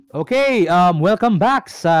Okay, welcome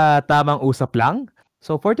back sa Tamang Usap Lang.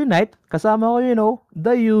 So for tonight, kasama ko,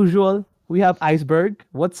 the usual. We have Iceberg.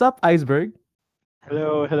 What's up, Iceberg?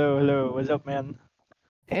 Hello, hello, hello. What's up, man?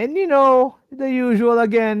 And the usual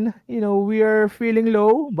again. We are feeling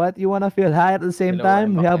low, but you wanna feel high at the same Hello, time.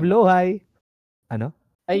 I'm We back, have I'm back. low high. Ano?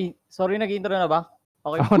 Ay, sorry nag-intro na ba?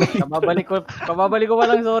 Okay, Ako na. kababalik ko pa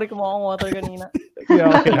lang, sorry kumuha akong water kanina.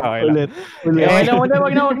 Okay lang. Ulit, Hindi, ulit. okay Eh, lang, hindi,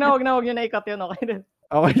 wag niyo na i-cut yun, okay din.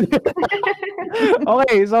 okay.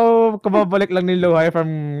 Okay, so kababalik lang ni low high from,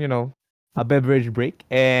 a beverage break.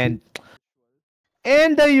 And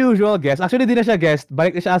the usual guest. Actually, di na siya guest.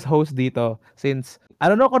 Balik na siya as host dito. Since, I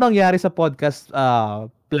don't know kung nangyari sa podcast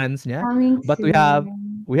plans niya. Coming But soon.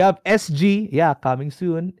 we have SG. Yeah, coming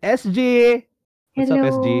soon. SG! What's up,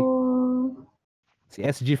 SG? Hello. Si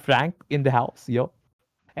SG Frank in the house. Yo.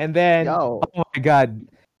 And then, Yo. oh my God.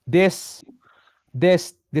 This,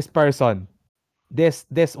 this person. This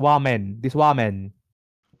woman.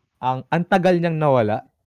 Ang tagal niyang nawala.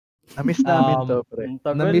 Na-miss namin to, pre. Ang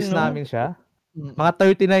tagal, Na-miss no? namin siya. Mm. Mga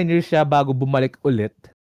 39 years siya bago bumalik ulit.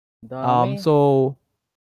 Dami. So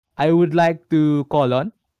I would like to call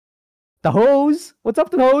on the host. What's up,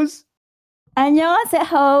 the host?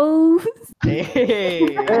 안녕하세요. Hey!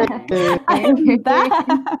 I'm back.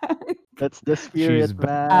 That's the spirit, She's man.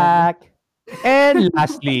 back. And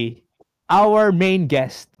lastly, our main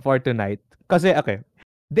guest for tonight. Kasi, okay,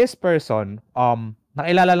 this person,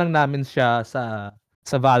 nakilala lang namin siya sa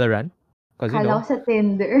Valorant. Because, Kala ko sa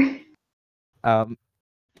Tinder. um,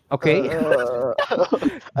 okay. Uh,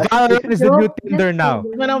 Valorant is the new Joke, Tinder just now.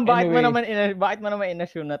 kidding. Bakit mo naman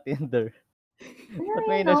inassume na Tinder? Ba't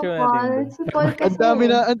may Ano, inassume na Paul? Tinder? Si Paul ang kasi. dami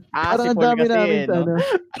na, si parang ang Paul dami kasi, namin sa no? ano.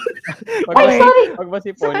 Pag Ay, ba si- sorry! Pag ba si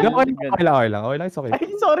Paul, Okay lang, ganun. okay lang. It's okay. Ay,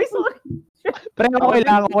 sorry. Pero okay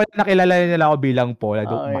lang nakilala nila ako bilang Paul. I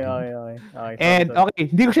don't mind. Okay. And Sorry. okay,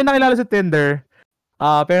 hindi ko siya nakilala sa Tinder.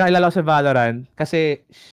 Pero nakilala ko sa Valorant kasi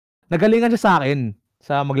nagalingan siya sa akin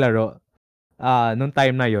sa maglaro. Nung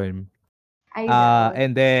time na 'yon. Ay, daw.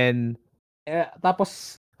 And then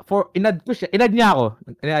tapos inad niya ako.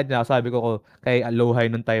 Sabi ko kay Alohay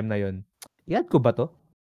nung time na 'yon. I-add ko ba 'to?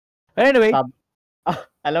 Anyway,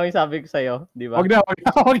 Alam mo yung sabi ko sa'yo, di ba? wag na.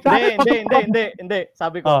 Hindi.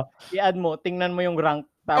 Sabi ko, i-add mo, tingnan mo yung rank.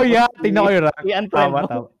 Oh yeah, tingnan ko yung rank. I-unfriend mo.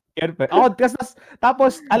 Tama.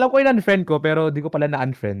 Tapos alam ko yung unfriend ko pero di ko pala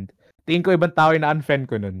na-unfriend. Tingin ko ibang tao yung na-unfriend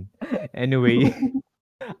ko nun. Anyway,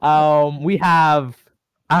 we have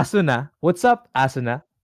Asuna. What's up, Asuna?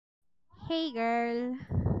 Hey girl.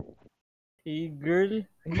 Hey, girl.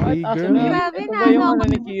 Hey, Bakit girl. Asuna? Grabe Ito na, ba yung no? ano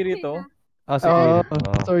ni Kirito? Oh, si Oo,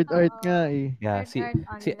 Kira. sword art nga eh. Yeah, Sword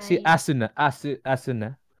si Art Asuna. Asuna.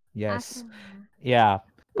 Yes. Asuna. Yeah.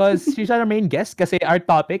 Because she's our main guest kasi our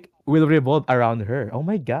topic will revolve around her. Oh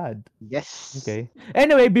my God. Yes. Okay.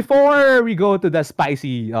 Anyway, before we go to the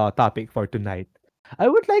spicy topic for tonight, I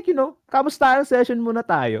would like, kamusta ang session muna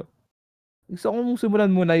tayo? Gusto kong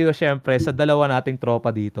simulan muna yun, syempre, sa dalawa nating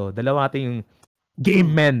tropa dito. Dalawa nating game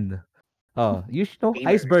men. Gamers.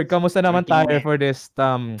 Iceberg, kamusta naman Working tayo men. for this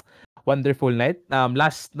wonderful night?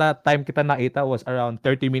 Last na time kita nakita was around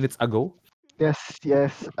 30 minutes ago. Yes.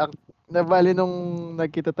 Nabali nung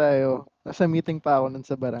nagkita tayo, nasa meeting pa ako nun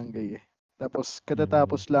sa barangay eh. Tapos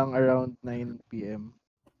katatapos lang around 9 p.m.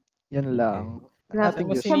 Yan lang. Grabe. Saan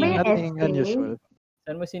mo Siya ba yung Nothing SK? unusual.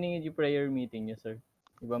 Saan mo siningid yung prayer meeting niyo, sir?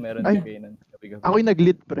 Di ba meron Ay, din kayo nun? Gabi-gabi. Ako yung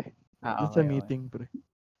nag-lead, pre. Dun sa Okay. meeting, pre.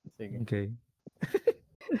 Sige. Okay.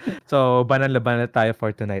 So, banal tayo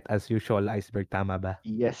for tonight as usual, Iceberg, tama ba?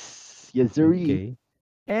 Yes, sir. Okay.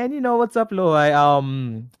 And what's up, Loay?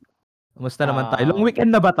 Kumusta naman tayo? Long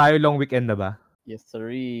weekend na ba? Yes,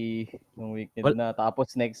 sorry. Yung weekend Well- na.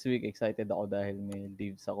 Tapos next week, excited ako dahil may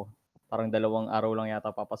leaves ako. Parang 2 araw lang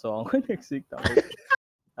yata papasokan ko next week. Tapos,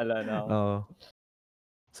 ala na ako. Oo.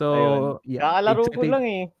 So, Ayun. yeah. Kakalaro ko excited. lang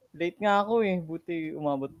eh. Late nga ako eh. Buti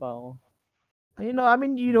umabot pa ako.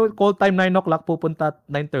 Call time 9 o'clock, pupunta at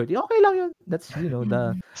 9:30. Okay lang yun. That's,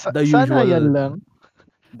 the Sana usual. yan lang.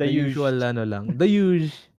 The usual, The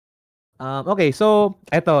usual. Okay, so,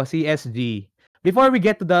 eto, si SG. Before we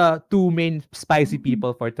get to the two main spicy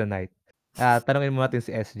people for tonight, tanongin mo natin si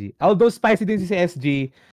SG. Although spicy din si SG,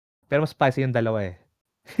 pero mas spicy yung dalawa eh.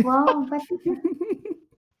 Wow, pati.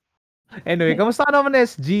 Anyway, kamusta ka naman,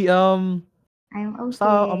 SG? I'm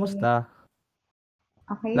okay. Kamusta?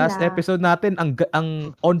 Okay Last lang. episode natin, ang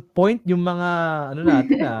on point yung mga,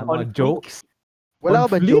 natin On mga fleek. jokes. Wala ka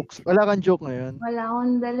ba Conflict? jokes? Wala kang joke ngayon? Wala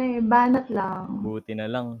akong dala eh. Banat lang. Buti na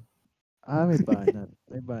lang. May banat.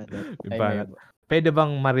 May banat. Iba. Pwede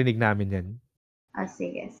bang marinig namin yan?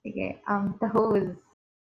 Sige. The host.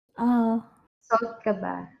 Salt ka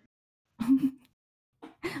ba?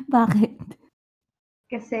 Bakit?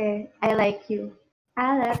 Kasi I like you.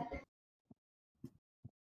 Alat.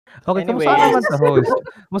 Okay, kamusta Anyway. ka naman, host?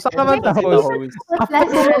 Kamusta ka naman, Kamusta si host? host? After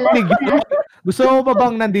Last mo na, marinig last na. yun, gusto mo pa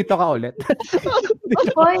bang nandito ka ulit?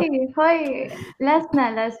 Hoy. Last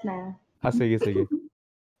na. Sige, sige.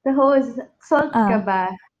 The host, salt ka Ah, ba?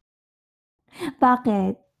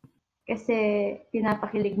 bakit? Kasi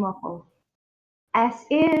pinapakilig mo ako. As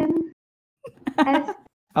in, as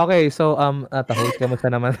Okay, so, host, kamusta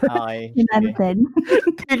naman? Okay. Yun ano Sige. din?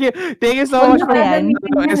 Thank you so Huwag much mo for yan.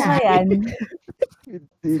 gagamitin Huwag yan mo ah. yan.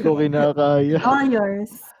 Hindi ko kinakaya. All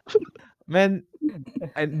yours. Man,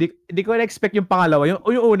 di ko na-expect yung pangalawa. Yung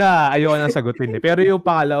una, ayoko nang sagutin eh. Pero yung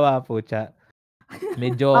pangalawa, pucha,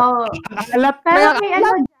 medyo Oh, alat pero na may ano,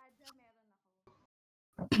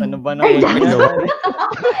 Ano ba naman Kay yan? Loy.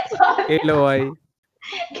 Kay Loy.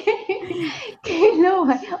 kay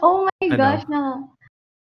Loy. Oh my Ano? gosh,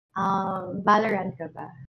 Valorant ka ba?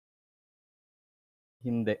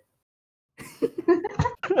 Hindi.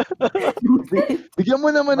 Bigyan mo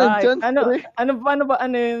naman ng Bakit? chance, pre.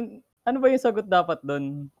 Ano ba yung sagot dapat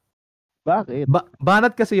doon? Bakit?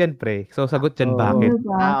 Banat kasi yan, pre. So, sagot yan, Oo. bakit?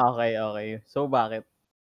 Diba? Okay. So, bakit?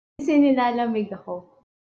 Kasi nilalamig ako.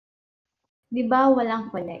 Di ba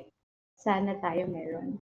walang connect? Sana tayo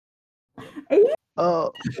meron.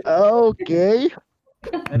 Oh, okay.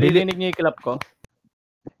 Naririnig niyo yung clap ko?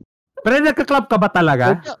 Pero nagka-clap ka ba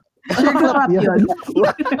talaga? Nagka-clap yun.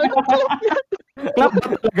 Clap ba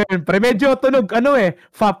talaga yun, pre? Medyo tunog,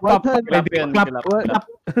 fap. Clap yun. Clap. Clap.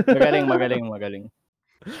 Magaling.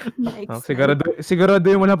 Next. Sigurado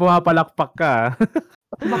yung muna pumapalakpak ka.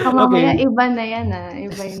 Baka mamaya iba na yan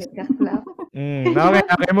Iba yung nagka-clap.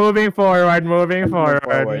 Okay, moving forward.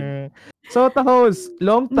 So, host,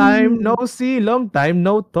 long time no see, long time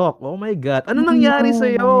no talk. Oh my God. Ano nangyari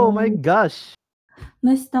sa'yo? Oh my gosh.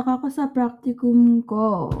 Na-stuck ako sa practicum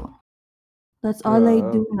ko. That's all I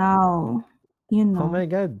do now. You know. Oh my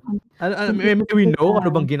God. May we know ano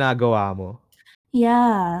bang ginagawa mo?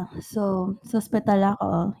 Yeah. So, sa hospital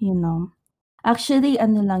ako, you know. Actually,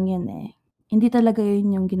 ano lang yun eh. Hindi talaga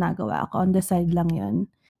yun yung ginagawa ko. On the side lang yun.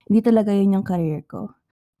 Hindi talaga yun yung career ko.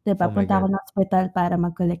 Diba? Oh my Punta ako God. ng hospital para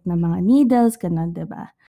mag-collect ng mga needles, ganun, diba?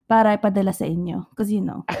 Para ipadala sa inyo. Because, you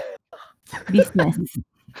know, business.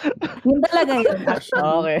 Yun talaga yun, actually.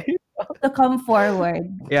 Okay. To come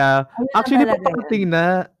forward. Yeah. Ayun na Actually, talaga parating na.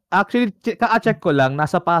 Actually, ka-check ko lang,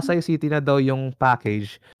 nasa Pasay City na daw yung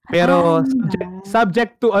package. Pero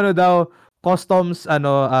subject to customs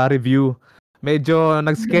review. Medyo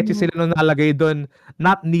nag-sketchy sila nung nalagay doon,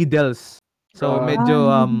 not needles. So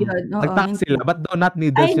medyo nagtakas sila, but daw not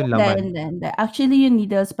needles yung laman. Hindi. Actually, yung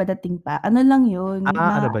needles padating pa. Ano lang yun?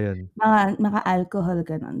 Ano ba yun? Mga alcohol,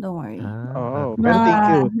 ganun. Don't worry. Oh, pero thank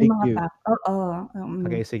you. Oo.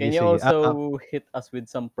 Okay, sige, Can you sige. also hit us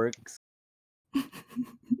with some perks?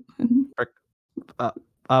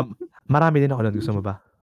 Marami din ako nun. Gusto mo ba?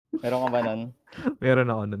 Meron ka ba nun?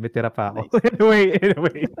 Meron ako nun. May tira pa ako. Nice.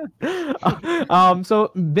 Anyway.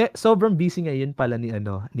 So sobrang busy ngayon pala ni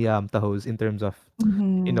Tahos in terms of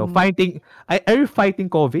fighting. Are you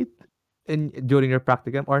fighting COVID during your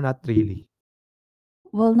practicum or not really?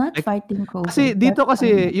 Well, not fighting COVID. Kasi dito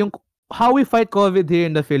yung how we fight COVID here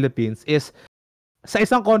in the Philippines is sa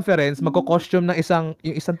isang conference, magko-costume ng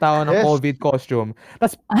yung isang tao ng Yes. COVID costume.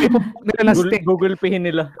 Tapos ipupok nila na stick. Google Pay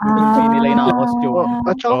nila. Google Pay nila yung naka-costume.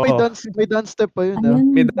 At saka may dance step pa yun.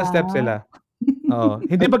 Ayun May ba? dance step sila. Oo.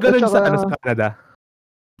 Hindi ba ganun sa Canada?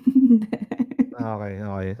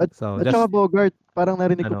 Okay. So, At saka Bogart, parang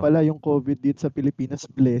narinig ko pala yung COVID dito sa Pilipinas,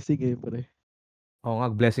 blessing pre. Oo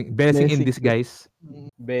nga, blessing in disguise.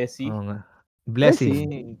 Bessie. Oo nga.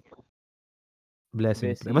 Blessing.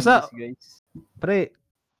 Bessie Basta, guys. pre,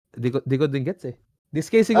 di ko din gets eh.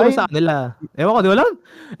 This case siguro sa kanila. Ewan ko, di ba lang?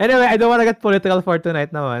 Anyway, I don't wanna get political for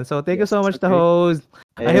tonight naman. So, thank you so much to host.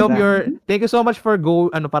 I hope thank you so much for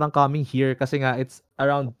parang coming here kasi nga it's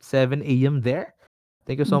around 7 a.m. there.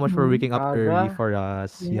 Thank you so much for waking up early for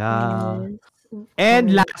us. Yeah.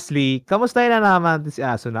 And lastly, kamusta na naman si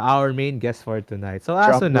Asuna, our main guest for tonight. So,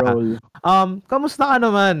 Asuna, kamusta ka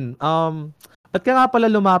naman? Ba't ka nga pala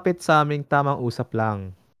lumapit sa aming tamang usap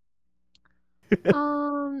lang?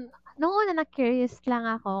 Nung una na-curious lang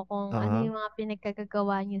ako kung ano yung mga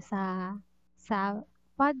pinagkagagawa niyo sa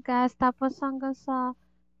podcast. Tapos hanggang sa,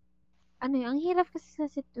 ang hirap kasi sa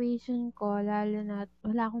situation ko, lalo na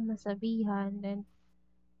wala akong masabihan. Then,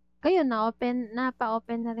 kayo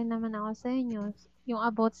napa-open na rin naman ako sa inyo yung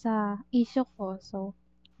about sa issue ko. So,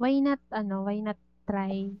 why not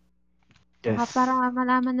try? Yes. Para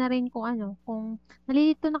malaman na rin kung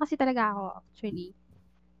nalilito na kasi talaga ako actually.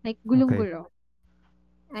 Like, gulong-gulo.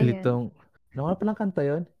 Ayun. Ano nga palang kanta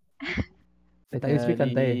yun? Tita SB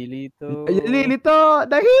kanta eh. Nalilito. Lilito!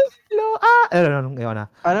 Dahilo! Ano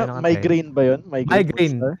na? Ano kanta yun? Migraine ba yun?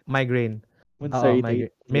 Migraine Moonstar? Migraine. Moonstar Oo,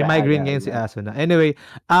 88? may Yeah, migraine yeah, ngayon si yeah. Asuna. Anyway,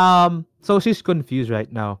 so she's confused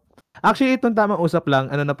right now. Actually, itong tamang usap lang,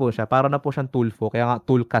 ano na po siya, para na po siyang Tulfo, kaya nga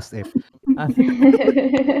Toolcast F.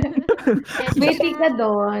 Witty ka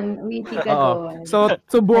doon. Witty ka Oo. doon. So,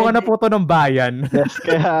 subukan na po to ng bayan. Yes,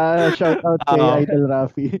 kaya shout out kay Oo. Idol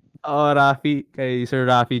Rafi. Oo, Rafi, kay Sir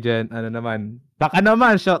Rafi dyan, ano naman. Baka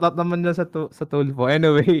naman, shoutout naman dyan sa Tulfo.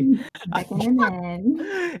 Anyway. Baka naman.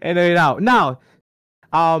 Anyway, now,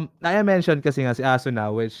 I mentioned kasi nga si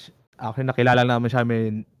Asuna, which actually nakilala naman siya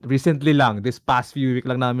recently lang, this past few week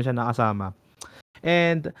lang namin siya nakasama.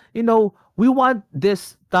 And, we want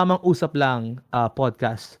this Tamang Usap Lang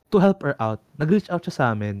podcast to help her out. Nag-reach out siya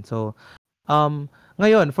sa amin. So,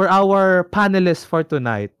 ngayon, for our panelists for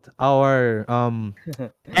tonight, our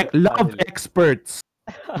love experts,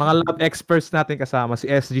 mga love experts natin kasama, si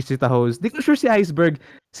SG, si Tahos. Di ko sure si Iceberg,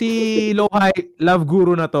 si Lohay, love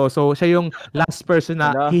guru na to. So, siya yung last person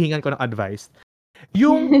na hihingan ko ng advice.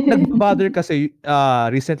 Yung nag-bother kasi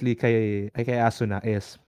recently kay Asuna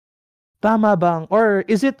is, tama bang, or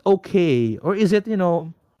is it okay, or is it,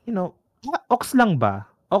 ox lang ba?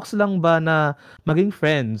 Ox lang ba na maging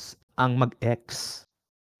friends ang mag-ex?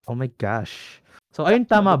 Oh my gosh. So, ayun,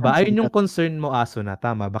 tama ba? Ayun yung concern mo, Asuna.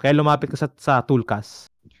 Tama ba? Kaya lumapit ka sa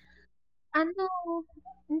Toolcast. Ano,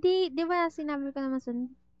 hindi, di ba sinabi ko naman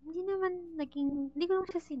hindi ko naman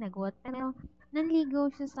siya sinagot. Pero,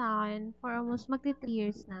 nanligaw siya sa akin for almost magti 3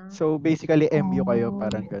 years na. So, basically, MU kayo,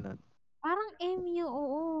 parang ganun. Parang MU,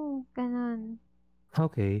 oo. Ganun.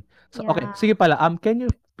 Okay. So, Yeah. okay. Sige pala, can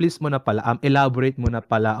you please muna pala, elaborate muna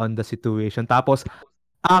pala on the situation. Tapos,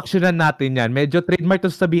 actionan natin yan. Medyo trademark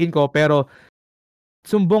to sabihin ko, pero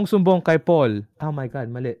sumbong-sumbong kay Paul. Oh my God,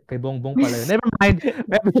 mali. Kay Bongbong pala yun. Never mind.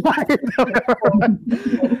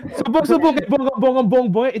 Sumbong-sumbong kay Bongbong.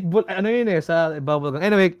 Ano yun sa bubble.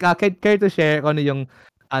 Anyway, care to share kung ano yung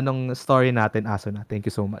anong story natin, Asuna. Thank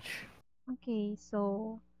you so much. Okay,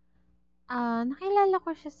 so, nakilala ko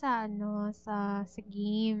siya sa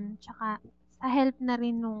game. Tsaka, sa help na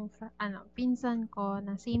rin nung, pinsan ko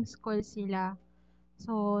na same school sila.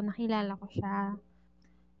 So, nakilala ko siya.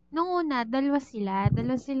 Nung una, dalawa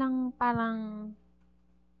silang parang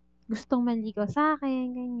gustong manligaw sa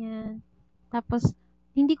akin, ganyan. Tapos,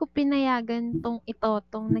 hindi ko pinayagan tong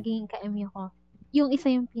naging ka-MU ko. Yung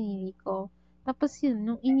isa yung pinili ko. Tapos yun,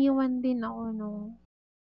 nung iniwan din ako Teka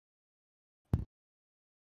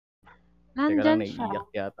lang, nandyan siya.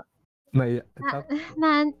 naiiyak yata.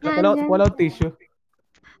 Walang tissue.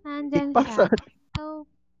 Nandyan siya.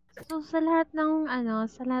 So sa lahat ng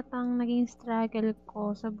naging struggle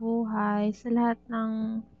ko sa buhay, sa lahat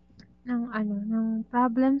ng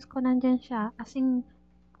problems ko, nandyan siya. As in,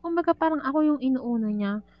 kumbaga parang ako yung inuuna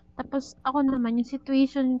niya. Tapos ako naman, yung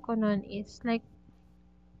situation ko nun is like,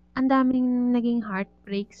 ang daming naging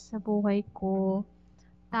heartbreaks sa buhay ko.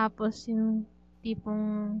 Tapos yung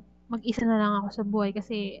tipong mag-isa na lang ako sa buhay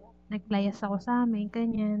kasi naglayas ako sa amin,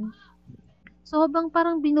 ganyan. So habang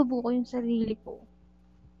parang binubuo ko yung sarili ko,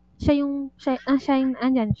 siya yung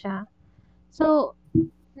andyan siya. So,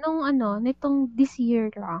 nitong this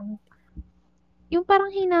year lang, yung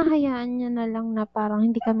parang hinahayaan niya na lang na parang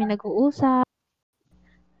hindi kami nag-uusap.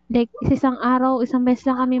 Like, isang beses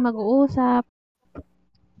lang kami mag-uusap.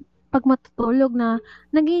 Pag matutulog na,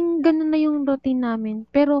 naging ganun na yung routine namin.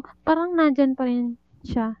 Pero, parang nandyan pa rin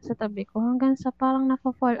siya sa tabi ko. Hanggang sa parang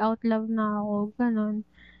na-fall out love na ako. Ganun.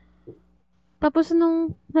 Tapos,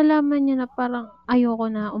 nung nalaman niya na parang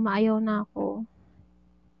umaayaw na ako.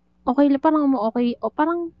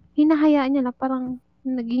 Parang hinahayaan niya na parang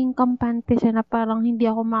naging kampante siya na parang hindi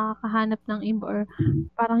ako makakahanap ng iba or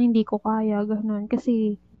parang hindi ko kaya, ganun.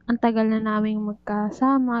 Kasi, ang tagal na naming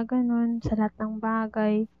magkasama, ganun, sa lahat ng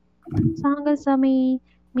bagay. So, hanggang sa may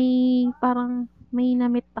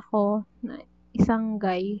namit ako na isang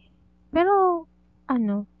guy. Pero,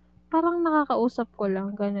 parang nakakausap ko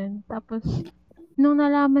lang, ganun. Tapos, nung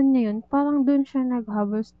nalaman niya yun, parang dun siya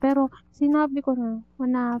naghabos. Pero, sinabi ko na,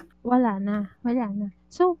 wala na.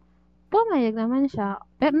 So, pumayag naman siya.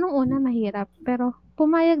 Pero, nung una, mahirap. Pero,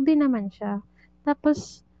 pumayag din naman siya.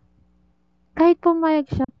 Tapos, kahit pumayag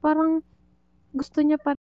siya, parang gusto niya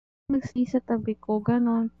pa magstay sa tabi ko,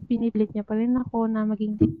 ganon. Pinipilit niya pa rin ako na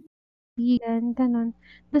maging kaibigan, ganon.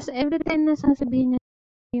 Tapos, every time na sasabihin niya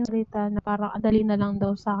yung salita na parang adali na lang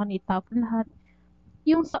daw sa akin itapon lahat.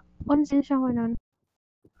 Yung konsensya ko nun,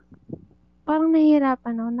 parang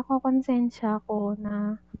nahihirapan ako, nakokonsensya ako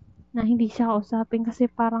na hindi siya kausapin kasi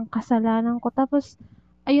parang kasalanan ko. Tapos,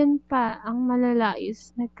 ayun pa, ang malala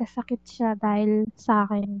is nagkasakit siya dahil sa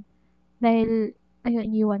akin. Dahil, ayun,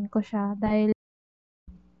 iniwan ko siya. Dahil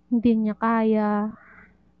hindi niya kaya.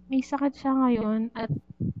 May sakit siya ngayon at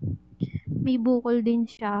may bukol din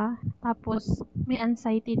siya. Tapos, may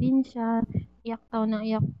anxiety din siya. Iyak daw na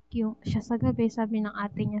iyak siya sa gabi. Sabi ng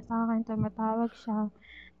ate niya sa akin, tumatawag siya.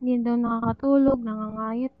 Hindi daw nakakatulog,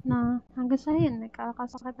 nangangayat na. Hanggang sa yun,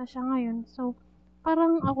 nagkakasakit na siya ngayon. So,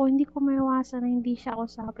 parang ako, hindi ko maiwasan na hindi siya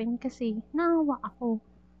kausapin kasi naawa ako.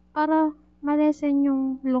 Para malesen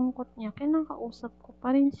yung lungkot niya, kinakausap ko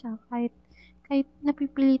pa rin siya kahit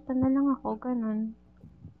napipilitan na lang ako, ganun.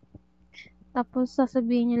 Tapos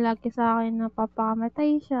sasabihin niya lagi sa akin na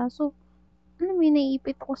papakamatay siya. So, alam mo yun,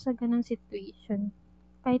 naiipit ako sa ganung situation.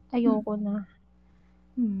 Kahit ayoko na.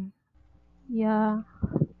 Hmm. Yeah.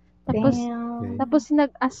 Tapos, Damn. tapos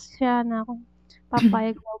nag-ask siya na kung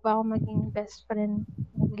papayag daw ba ako maging best friend.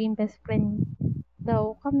 Maging best friend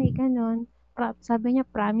daw kami, ganun. Sabi niya,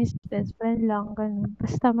 promise, best friend lang, ganun.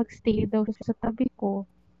 Basta magstay daw siya sa tabi ko.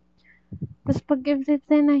 Tapos pag every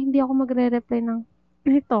time na hindi ako magre-reply ng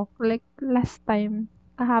ito, like last time,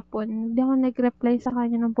 kahapon, hindi ako nag-reply sa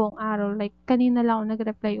kanya ng buong araw. Like, kanina lang ako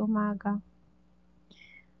nag-reply umaga.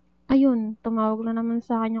 Ayun, tumawag na naman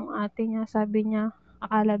sa akin yung ate niya. Sabi niya,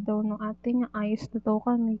 akala daw nung ate niya, ayos na daw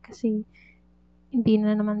kami kasi hindi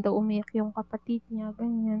na naman daw umiyak yung kapatid niya,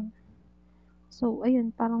 ganyan. So,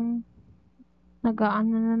 ayun, parang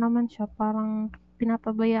nag-aano na naman siya, parang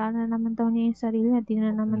pinapabayaan na naman daw niya yung sarili niya, di na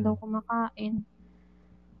naman daw kumakain.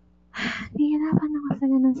 Nahihirapan ako sa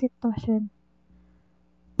ganung sitwasyon.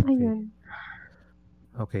 Ayun.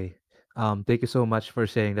 Okay. Thank you so much for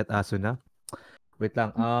sharing that, Asuna. Wait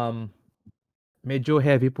lang. Medyo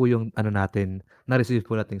heavy po yung ano natin, na-receive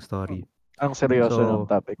po nating story. Ang seryoso ng So,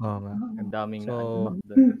 topic. oo nga. Ang daming So, na-unpack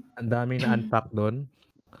doon. ang daming na-unpack doon.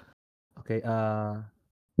 Okay,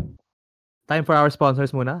 time for our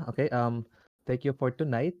sponsors muna. Okay, thank you for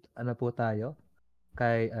tonight. Ano po tayo?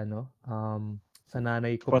 Kay sa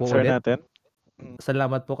nanay ko po Sponsor ulit. natin.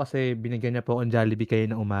 Salamat po kasi binigyan niya po akong Jollibee kayo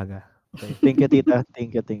ng umaga. Okay. Thank you, tita.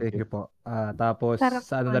 Thank you, thank Thank you. you po. Tapos Sarap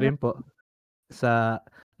sa ano po, na rin po, sa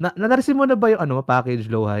na-receive mo na ba yung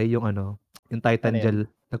package Lohay, yung yung Titan Ano yan? Gel?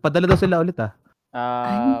 Nagpadala daw sila ulit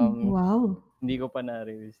Ay, wow. Hindi ko pa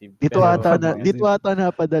na-receive. Dito Pero ata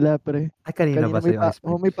napadala, pre. Ay, kanina ba sa'yo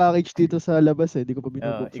iceberg? may package dito sa labas eh. Di ko pa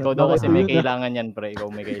binubuksan. ikaw daw Baka kasi ito may yun, ah. kailangan yan, pre. Ikaw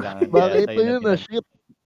may kailangan. Baka Kaya ito sa'yo na yun, pinag- shit.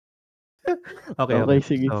 Okay. Okay,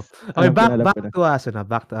 sige. So, Alam ko na, alam back ko na.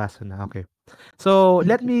 to Asuna, Okay. So,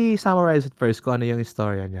 let me summarize it first kung ano yung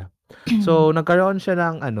istorya niya. So, nagkaroon siya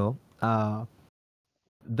ng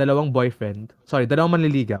dalawang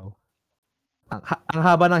manliligaw. Ang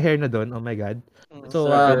haba ng hair na doon, oh my God. So,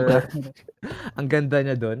 Ganda. ang ganda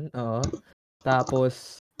niya doon, oo.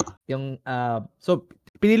 Tapos, so,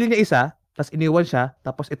 pinili niya isa, tapos iniwan siya,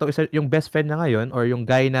 tapos ito isa, yung best friend niya ngayon, or yung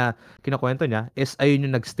guy na kinukwento niya, is ayun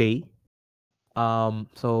yung nagstay.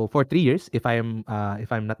 So, for 3 years, if I'm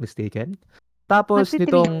not mistaken. Tapos,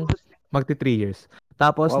 nitong, magti 3 years.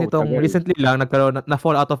 Tapos, Wow, nitong tagal. recently lang, nagkaroon na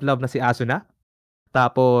fall out of love na si Asuna.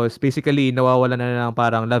 Tapos, basically, nawawala na ng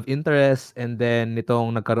parang love interest. And then,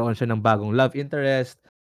 nitong nagkaroon siya ng bagong love interest.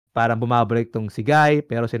 Parang bumabalik tong si Guy,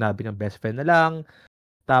 pero sinabi niyang best friend na lang.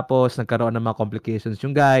 Tapos, nagkaroon ng mga complications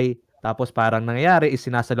yung Guy. Tapos, parang nangyayari is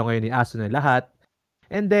sinasalo ngayon ni Asuna lahat.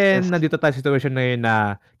 And then, Yes. nandito tayo sa situation ngayon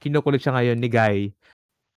na kinukulit siya ngayon ni Guy.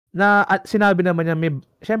 Na at sinabi naman niya may,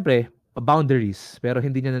 syempre, boundaries. Pero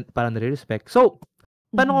hindi niya parang nare-respect. So,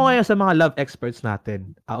 tanong ko ngayon sa mga love experts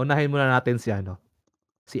natin. Unahin muna natin si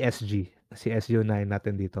SG. Si SU9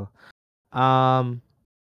 natin dito.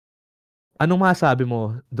 Anong masabi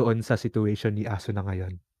mo doon sa situation ni Asuna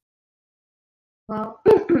ngayon? Wow.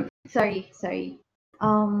 sorry.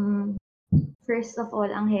 First of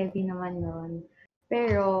all, ang heavy naman nun.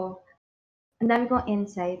 Pero, ang dami kong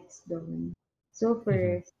insights doon. So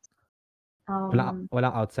first, Walang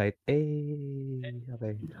outside. Okay.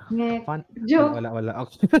 Fun. joke. Wala.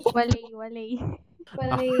 Okay. Walay.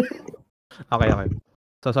 Okay.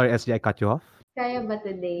 So, sorry, SG, I cut you off. Kaya ba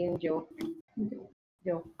today yung joke?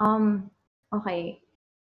 Joke. Okay.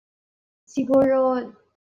 Siguro,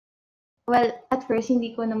 well, at first,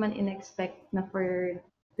 hindi ko naman in-expect na for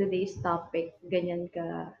today's topic, ganyan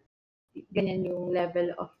yung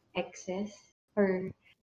level of excess or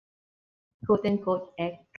quote-unquote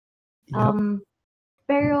X. Yep.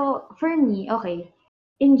 Pero for me, okay,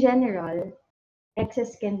 in general,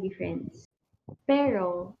 exes can be friends.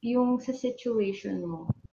 Pero yung sa situation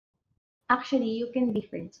mo, actually, you can be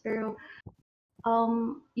friends. Pero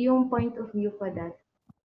yung point of view ko that,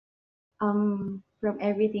 from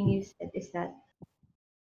everything you said is that,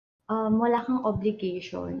 wala kang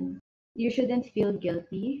obligation. You shouldn't feel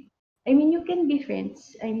guilty. I mean, you can be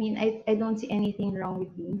friends. I mean, I don't see anything wrong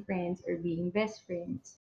with being friends or being best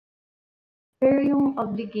friends. Pero yung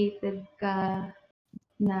obligated ka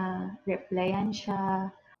na replyan siya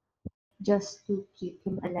just to keep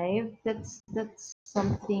him alive, that's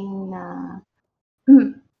something na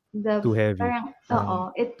the Too heavy. parang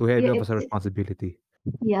Parang it too heavy yeah, of a it's responsibility.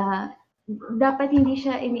 yeah, dapat hindi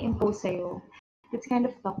siya ini-impose sa'yo. It's kind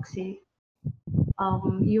of toxic.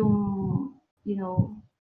 Yung, you know,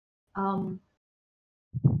 um,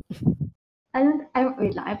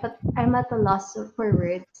 wait lang, I'm at a loss for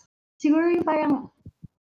words. Siguro yung parang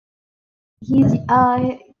he's,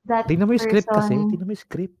 that Tingnan mo yung script kasi. person, Tingnan mo yung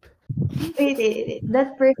script. wait,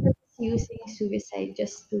 that person is using suicide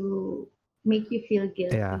just to make you feel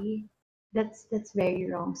Yeah. guilty. That's very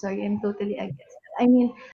wrong. Sorry, I'm totally against that. I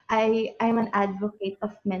mean, I'm an advocate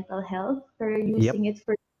of mental health, for Yep. using it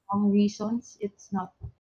for wrong reasons. It's not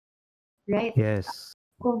right. Yes.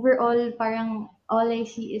 Overall, parang all I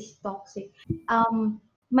see is toxic.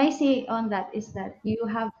 My say on that is that you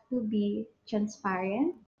have to be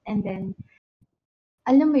transparent, and then,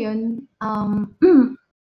 alam mo yun,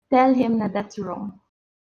 tell him na that's wrong.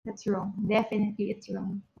 That's wrong. Definitely, it's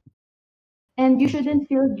wrong. And you Thank you. shouldn't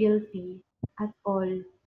feel guilty at all.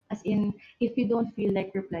 As in, if you don't feel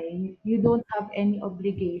like replying, you don't have any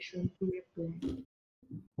obligation to reply.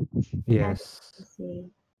 That's Yes. what I say.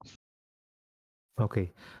 Okay.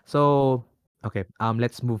 So, okay.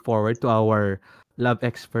 Let's move forward to our love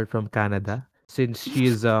expert from Canada, since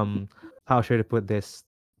she's how should I put this?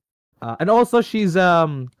 And also she's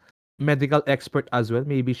medical expert as well.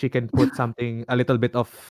 Maybe she can put something a little bit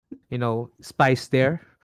of, spice there.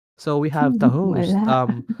 So we have the host.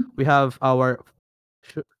 Wala. We have our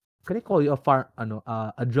sh- can I call you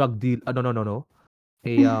a drug deal? No, no, no, no.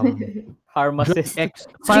 A drug Pharmacist.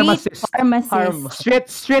 pharmacist. Pharmacist. Street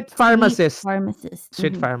Street pharmacist. pharmacist.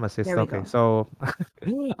 Street Mhm. pharmacist. There we Okay. go. So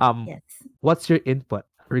Yes. what's your input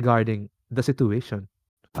regarding the situation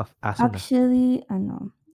of Asuna? Actually,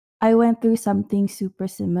 I went through something super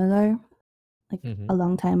similar like Mhm. a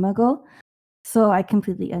long time ago. So I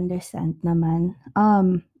completely understand naman.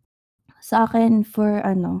 Sa akin for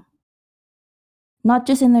not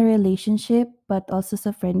just in a relationship but also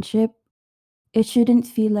sa friendship, it shouldn't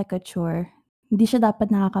feel like a chore. Hindi siya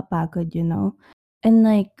dapat nakakapagod, you know? And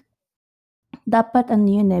like, dapat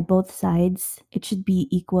both sides, it should be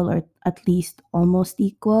equal or at least almost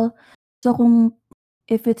equal. So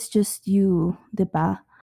if it's just you, 'di ba?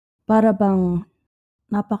 Para bang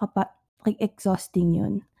like exhausting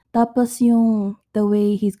yun. Tapos yung the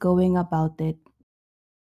way he's going about it,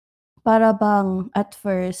 para bang at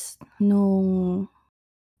first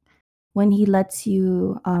when he lets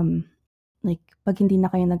you like pag hindi na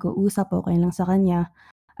kayo nag-uusap, okay lang sa kanya,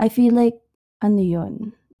 I feel like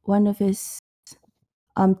yun, one of his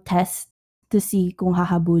tests to see kung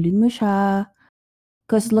hahabulin mo siya.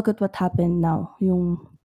 Cause look at what happened now. Yung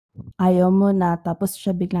ayaw mo na, tapos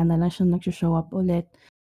siya bigla na lang siya nag-show up ulit.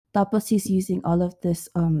 Tapos he's using all of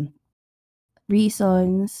this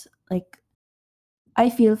reasons. Like, I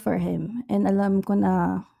feel for him. And alam ko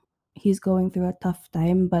na he's going through a tough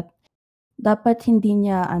time. But dapat hindi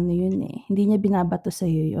niya hindi niya binabato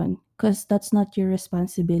sa'yo yun. Cause that's not your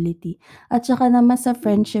responsibility. At saka naman sa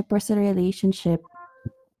friendship or sa relationship,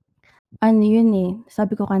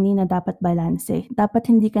 sabi ko kanina dapat balanse. Dapat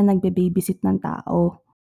hindi ka nagbe-babysit ng tao.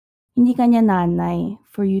 Hindi ka niya nanay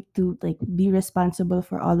for you to like be responsible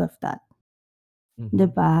for all of that. Mhm. 'Di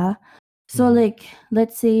ba? So Mhm. like,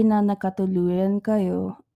 let's say na nagkatuluyan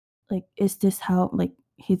kayo, like is this how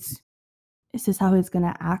he's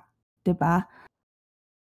gonna act, 'di ba?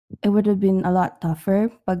 It would have been a lot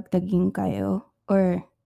tougher pag naging kayo. Or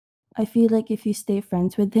I feel like if you stay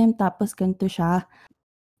friends with him tapos ganito siya,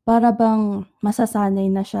 para bang masasanay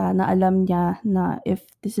na siya na alam niya na if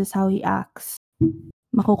this is how he acts,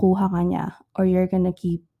 makukuha ka niya or you're gonna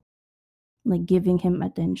keep like giving him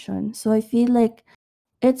attention. So I feel like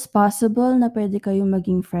it's possible na pwede kayong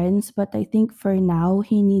maging friends, but I think for now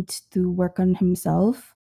he needs to work on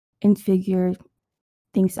himself and figure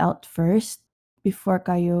things out first before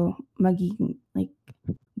kayo maging like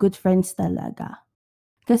good friends talaga.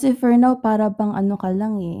 Kasi for now para bang ka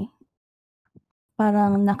lang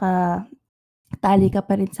parang nakatali ka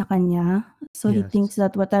pa rin sa kanya. So he thinks Yes.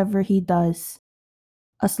 that whatever he does,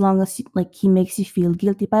 as long as like he makes you feel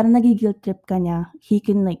guilty, parang nagi-guilt trip ka niya, he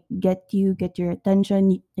can like get your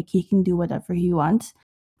attention, like he can do whatever he wants.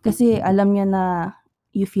 Kasi alam niya na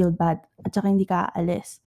you feel bad at saka hindi ka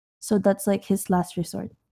aalis. So that's like his last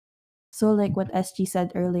resort. So like what SG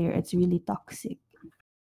said earlier, it's really toxic.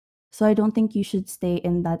 So I don't think you should stay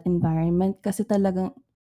in that environment kasi talagang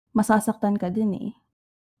masasaktan ka din eh.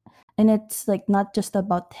 And it's like not just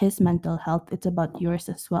about his mental health, it's about yours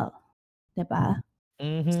as well. Diba?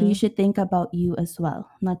 So you should think about you as well,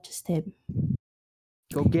 not just him.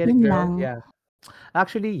 Go get it, Yun girl. lang. Yeah.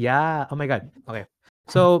 Actually, yeah. Oh my God. Okay.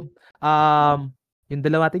 So, yung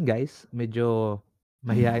dalawa natin guys, medyo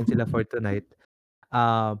mahihain sila for tonight.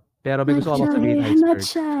 Pero may Not gusto ko bang shy, sabihin, not Iceberg.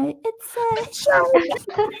 shy.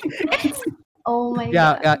 It's Oh my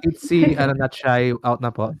Yeah, God. it's si not shy out na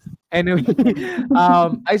po. Anyway,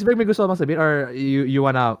 Iceberg, may gusto ko bang sabihin or you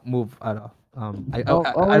wanna move Okay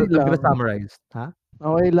I'm gonna lang. summarize. Ha?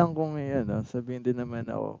 Okay lang kung sabihin din naman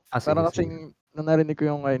ako. Sige, Parang sige. kasing nung narinig ko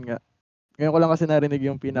yung ngayon ko lang kasi narinig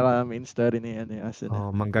yung pinaka main story ni Asuna.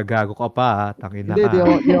 Oh, manggagago ka pa, tangina Hindi,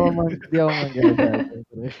 ka. di ako manggagago.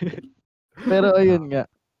 Pero ayun nga,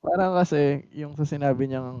 parang kasi yung sa sinabi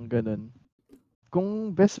niyang ganun,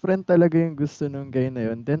 kung best friend talaga yung gusto nung guy na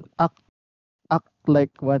yun, then act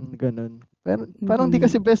like one ganun. Pero parang di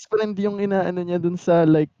kasi best friend yung inaano niya dun sa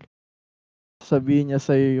like sabihin niya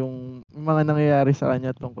sa yung mga nangyayari sa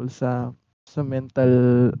kanya tungkol sa mental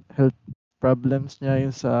health problems niya,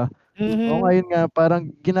 yung sa ngayon nga parang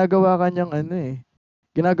ginagawa ka niyang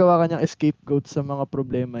ginagawa ka niyang scapegoat sa mga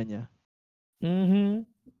problema niya. And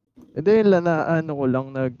then na ano ko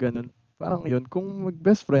lang na ganun. Parang yun, kung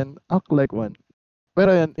mag-best friend, act like one.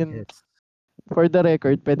 Pero yun, Yes. for the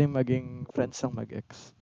record, pwedeng maging friends ang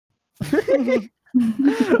mag-ex. Okay,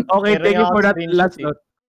 Meron thank you yung for that screenshot last eh. note.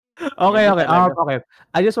 Okay, Hindi okay. talaga. Okay.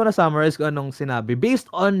 I just wanna summarize kung anong sinabi based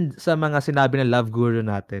on sa mga sinabi ng love guru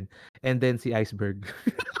natin and then si Iceberg.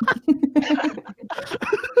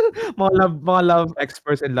 mga love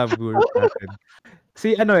experts and love gurus natin.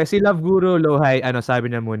 Si Love Guru Lohay, sabi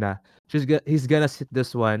niya muna, he's gonna sit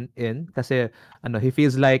this one in kasi he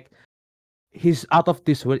feels like he's out of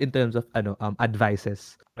this world in terms of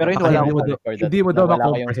advices. Pero yun, Baka wala hindi mo akong daw, for that. hindi mo daw Nawala ko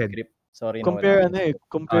yung ma-comprehend. script. Sorry, compare nawala ko yung script.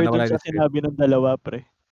 compare dun nawala sa yung script. sinabi ng dalawa, pre.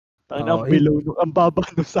 Oo, Ang below, ang baba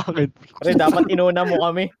no sa akin. Pre, dapat inuna mo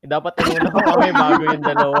kami. Dapat inuna mo kami bago yung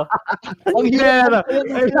dalawa. Ang hirap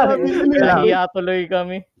Wait sinabi nila. Nahiya tuloy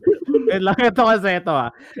kami. lang, ito kasi ito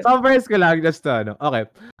Summarize ko lang just to, okay.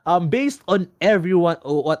 Based on everyone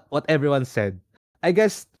what everyone said, I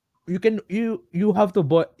guess you have to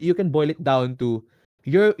you can boil it down to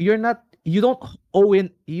you don't owe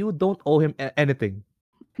him anything.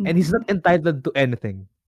 And he's not entitled to anything.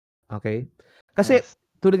 Okay? Kasi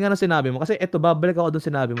tulad nga ng sinabi mo, kasi ito babalik ako doon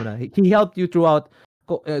sinabi mo na he helped you throughout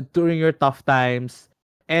during your tough times.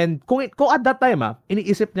 And kung at that time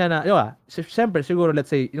iniisip niya na, siyempre siguro let's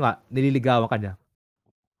say, nililigawan ka niya.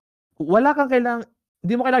 Wala kang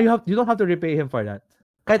hindi mo kailangan, you don't have to repay him for that.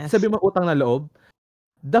 Kahit sabi mo utang na loob,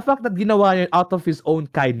 the fact that ginawa niya out of his own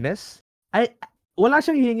kindness, wala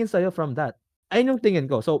siyang hihingin sa'yo from that. Ayun yung tingin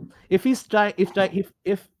ko. So, if he's trying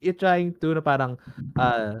to na parang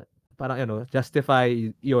justify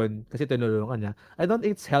yun kasi tinulungan niya, I don't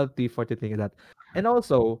think it's healthy for to think that. And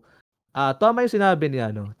also, tama yung sinabi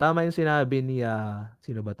ni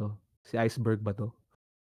sino ba to? Si Iceberg ba to?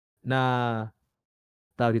 Na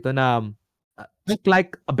tawag dito na act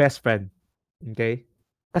like a best friend. Okay?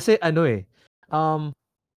 Kasi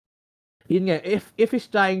yun nga, if he's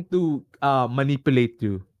trying to manipulate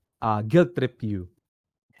you, guilt trip you,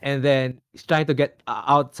 and then he's trying to get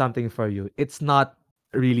out something for you, it's not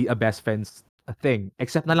really a best friend's thing.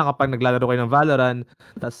 Except na lang kapag naglalaro kayo ng Valorant,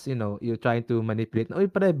 tas you're trying to manipulate. Uy,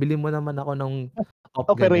 pare, bili mo naman ako ng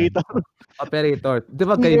Operator. Operator. Di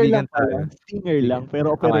ba Stinger kaibigan lang pala. tayo? Stinger lang,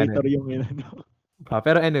 pero operator yung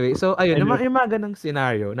pero anyway, so ayun, Anyway. yung mga ganung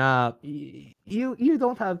scenario na you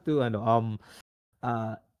don't have to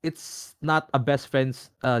it's not a best friend's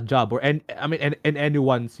job or and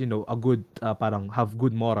anyone's a good parang have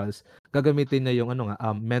good morals, gagamitin niya yung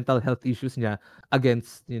mental health issues niya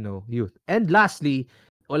against youth. And lastly,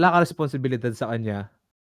 wala ka responsibilidad sa kanya.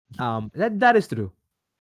 That is true.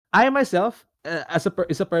 I myself as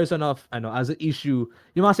a person of as an issue,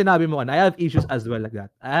 yung mga sinabi mo I have issues as well like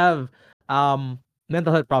that. I have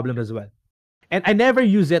mental health problems as well. And I never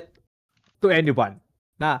use it to anyone.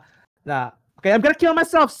 Okay, I'm gonna kill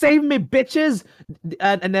myself. Save me, bitches.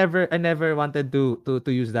 And I never wanted to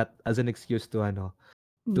use that as an excuse to what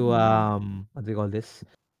do you call this?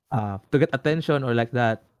 To get attention or like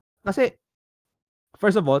that. Kasi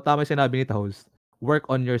first of all, tama yung sinabi ni host, work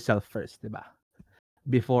on yourself first, 'di ba?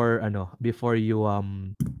 Before you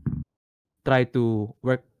try to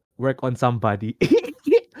work on somebody.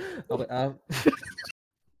 Okay,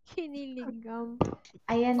 Kiniligam.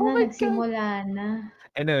 Ayan Oh na, my nagsimula na.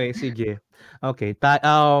 Anyway, sige. Okay,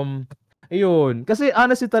 ayun. Kasi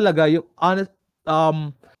honestly talaga,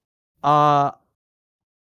 uh,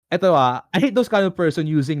 eto I hate those kind of person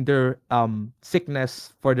using their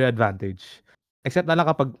sickness for their advantage. Except na lang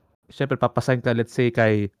kapag syempre papasign ka, let's say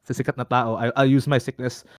kay sa sikat na tao, I'll use my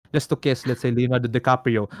sickness just to kiss, let's say, Leonardo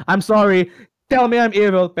DiCaprio. I'm sorry, tell me I'm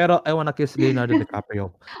evil, pero I wanna kiss Leonardo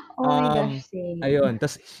DiCaprio. Oh my gosh, same. Ayun,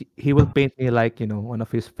 tas he will paint me like, one of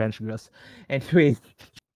his French girls. Anyway,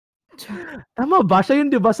 tama ba? Siya yun,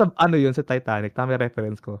 di ba, sa ano yun, sa Titanic? Tama yung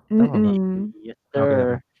reference ko. Tama ba? Mm. Yes, Okay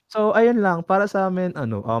Sure. naman. So, ayun lang. Para sa amin,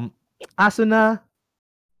 Asuna,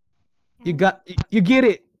 you get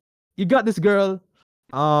it. You got this, girl.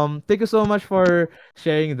 Thank you so much for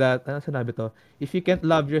sharing that. Ano sinabi to? If you can't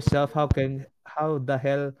love yourself, how the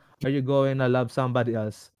hell are you going to love somebody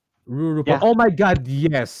else? RuPaul. Yeah. Oh my God,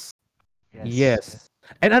 yes. Yes.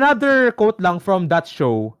 And another quote lang from that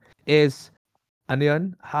show is, ano yun?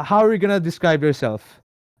 How are you gonna describe yourself?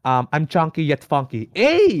 I'm chunky yet funky.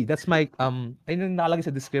 Hey! That's my, ayun yung nakalagay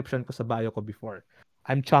sa description ko sa bio ko before.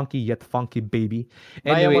 I'm chunky yet funky, baby. Bio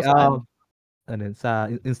Anyway, mo saan? ano yun, sa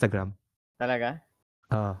Instagram. Talaga?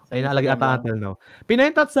 Sa Ayun nakalagay Instagram ata lang? until now.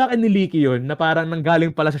 Pinoint out sa akin ni Licky yun, na parang nanggaling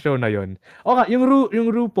pala sa show na yun. Okay, yung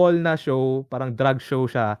RuPaul na show, parang drag show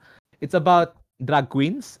siya. It's about drag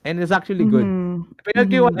queens, and it's actually good. Mhm. Pinag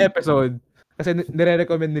ko yung one Mhm. episode, kasi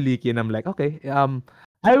nire-recommend ni Licky, and I'm like, okay,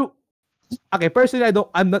 personally,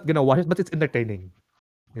 I'm not gonna watch it, but it's entertaining.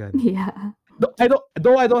 Yan. Yeah. I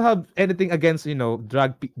don't have anything against,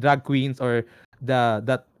 drag queens or the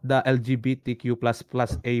LGBTQ plus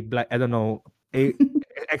I don't know, a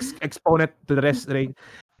exponent to the rest rate.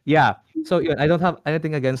 Yeah. So yun, I don't have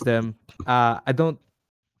anything against them. I don't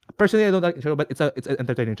like the show, but it's an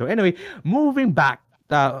entertaining show. Anyway, moving back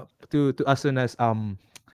to as soon as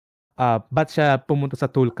ba't siya pumunta sa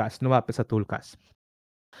Toolcast, lumapit sa Toolcast.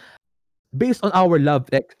 Based on our love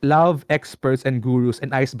experts and gurus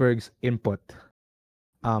and icebergs input,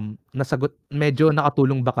 medyo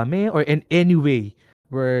nakatulong ba kami, or in any way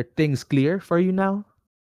were things clear for you now?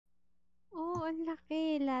 Oo, ang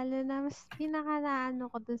laki. Lalo na mas pinaka-naano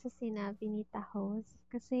ko dun sa sinabi ni Tahos.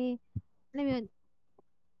 Kasi, alam mo yun,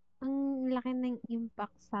 ang laki ng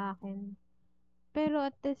impact sa akin. Pero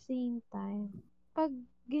at the same time, pag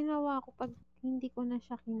hindi ko na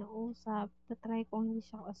siya kinausap, tatry ko hindi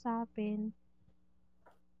siya kausapin,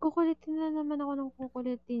 kukulitin na naman ako ng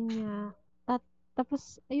kukulitin niya.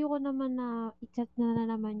 Tapos, ayoko naman na i-chat na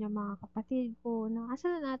naman yung mga kapatid ko na,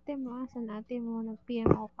 asan natin mo,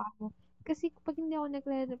 nag-PM ako pa ako. Kasi pag hindi ako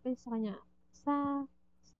nagre-reply sa kanya, sa,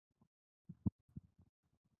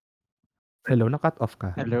 Hello, na-cut off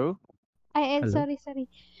ka. Hello? ay, Hello? sorry.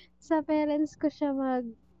 Sa parents ko siya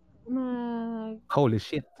Holy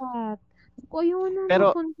shit. chat. Ko ayun na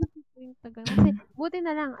Pero- napunta sa point na ganun. Kasi buti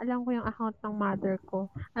na lang alam ko yung account ng mother ko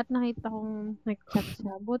at nakita kong nag-chat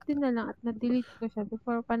siya. Buti na lang at na-delete ko siya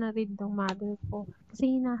before pa na-read ng mother ko.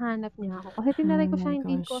 Kasi hinahanap niya ako. Kasi tinry ko Oh siya my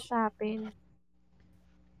hindi gosh. ko usapin.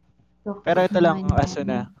 Pero ito lang,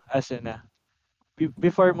 Naman. Asuna.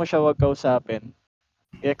 Before mo siya wag kausapin,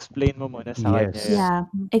 i-explain mo muna sa kanya Yes. yun. Yeah.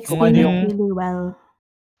 Kung Explain ano it yung, really well.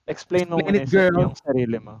 explain mo Explain muna it, girl. yung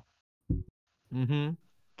sarili mo. Mhm.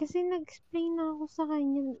 Kasi nag-explain na ako sa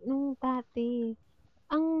kanya nung dati.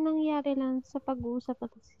 Ang nangyari lang sa pag-uusap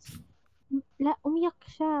natin, umiyak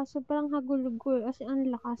siya. Sobrang hagulugol. Kasi ang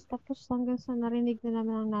lakas. Tapos hanggang sa narinig na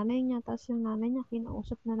naman ng nanay niya. Tapos yung nanay niya,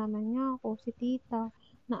 kinausap na naman niya ako, si tita,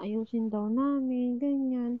 na ayusin daw namin,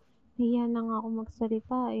 ganyan. Hiya na nga ako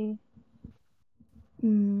magsalita eh.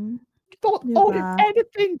 Mm. Don't Diba? owe him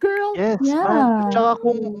anything, girl. Yes, Yeah. man. At saka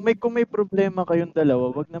kung may problema kayong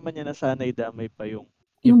dalawa, wag naman niya na sana idamay pa yung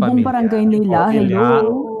Yung buong pamilya. barangay nila. Oo, yun Hello. nga.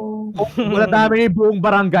 Wala dami yung buong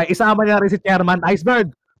barangay. Isama niya rin si Chairman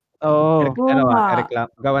Iceberg. Oo. Oo nga. Eric lang.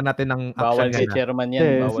 Gawan natin ng action Bawal kay ngayon. chairman yan.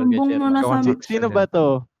 Yes. Bawal kay Sumbong mo chairman. na Gawan sa... si- Sino ba to?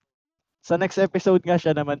 Sa next episode nga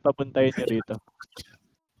siya naman papuntahin niyo rito.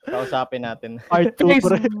 Kausapin natin. Part 2, Face,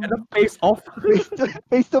 pre. face off.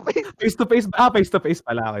 Face to face. Face to face. Face to face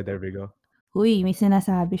pala. Okay, there we go. Uy, may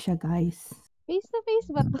sinasabi siya, guys. Face to face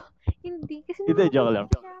ba to? Hindi. Kasi Hindi, joke lang.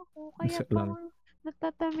 nakakatawa ako. Kaya Joke lang. parang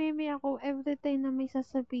natatameme ako every time na may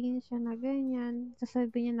sasabihin siya na ganyan.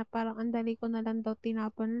 Sasabihin niya na parang ang dali ko na lang daw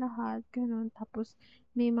tinapon lahat. Ganun. Tapos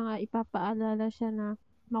may mga ipapaalala siya na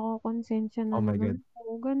makokonsensya na Oh my naman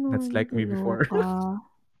ako. Ganun. That's like me before. Loka.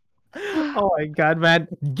 Oh my God, man.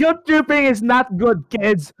 Guilt tripping is not good,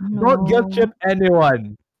 kids. Don't guilt No. trip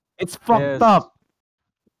anyone. It's fucked Yes. up.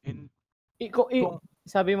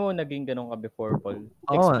 Sabi mo naging ganun ka before, Paul.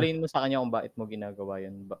 Oo. Explain mo sa kanya kung bakit mo ginagawa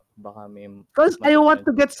yun. Baka may... Because I want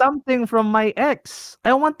to get something from my ex.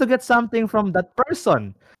 I want to get something from that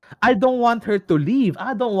person. I don't want her to leave.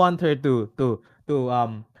 I don't want her to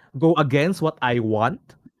go against what I want.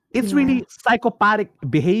 It's Yeah. really psychopathic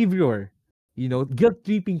behavior. Guilt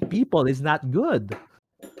tripping people is not good.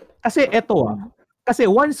 Kasi Yeah. kasi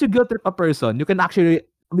once you guilt trip a person, you can actually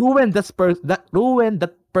ruin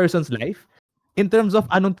that person's life in terms of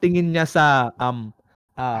anong tingin niya sa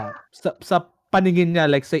paningin niya,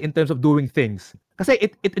 like say in terms of doing things. Kasi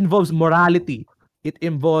it involves morality. It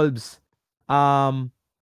involves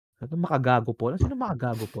makagago Paul? Sino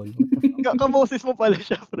makagago Paul? What the fuck? Kaboses mo pala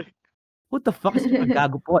siya, pre. What the fuck is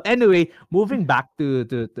makagago Paul? Anyway, moving back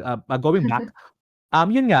going back,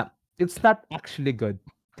 yun nga, it's not actually good.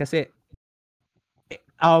 Kasi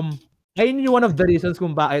ayun yung one of the reasons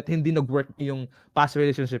kung bakit hindi nag-work yung past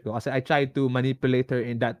relationship ko, kasi I tried to manipulate her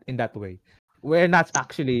in that way. We're not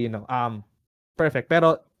actually, perfect.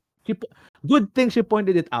 Pero good thing she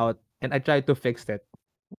pointed it out and I tried to fix it.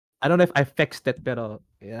 I don't know if I fixed it, pero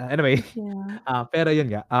yeah, anyway. Yeah. Pero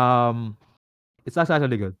yun nga, it's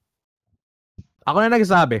actually good. Ako na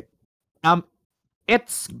nagsasabi,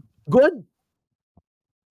 it's good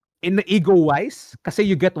in the ego-wise kasi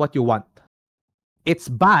you get what you want. It's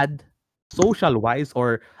bad social-wise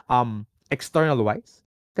or external-wise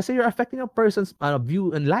kasi you're affecting a person's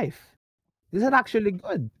view in life. This is actually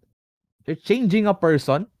good. You're changing a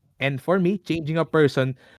person, and for me, changing a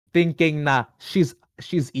person thinking na she's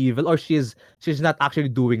evil or she's not actually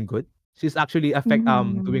doing good. She's actually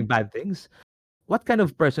doing bad things. What kind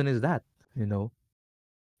of person is that?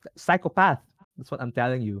 Psychopath. That's what I'm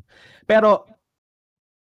telling you. Pero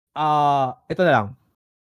ito na lang.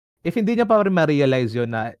 If hindi niya pa rin ma-realize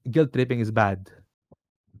yun na guilt tripping is bad,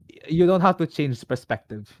 you don't have to change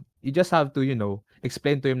perspective. You just have to,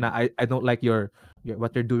 explain to him na I don't like your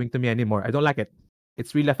what you're doing to me anymore. I don't like it.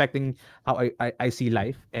 It's really affecting how I see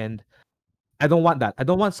life, and I don't want that. I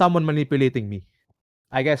don't want someone manipulating me.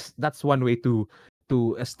 I guess that's one way to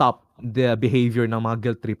stop the behavior ng mga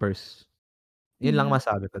guilt trippers. Yun lang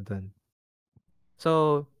masabi ko dun.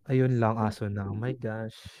 So, ayun lang, aso na. Oh my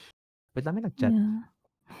gosh. Wait lang, may nag-chat. Yeah.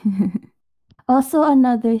 Also,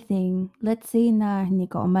 another thing, let's say na hindi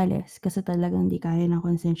ka umalis kasi talagang di kaya ng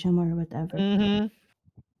konsensya mo or whatever.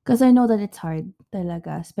 Because I know that it's hard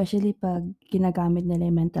talaga, especially pag ginagamit nila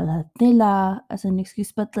yung mental health nila as an excuse.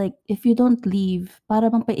 But like, if you don't leave, para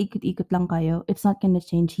bang paikot-ikot lang kayo, it's not gonna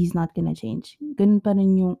change, he's not gonna change. Ganun pa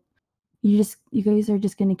rin yung, you guys are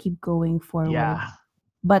just gonna keep going forward. Yeah.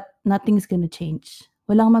 But nothing's gonna change.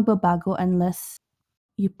 Walang magbabago unless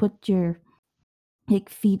you put your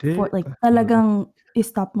like feet for like talagang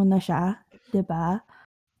i-stop mo na siya, 'di ba?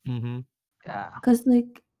 Yeah. Because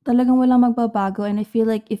like talagang walang magbabago, and I feel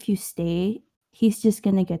like if you stay, he's just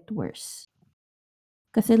gonna get worse.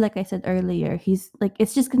 Kasi like I said earlier, he's like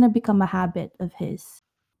it's just gonna become a habit of his.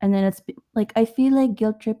 And then like I feel like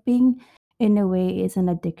guilt tripping in a way is an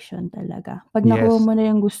addiction talaga. Pag nakuha Yes. mo na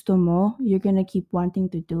yung gusto mo, you're gonna keep wanting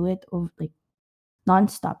to do it of like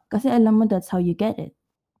nonstop. Kasi alam mo that's how you get it.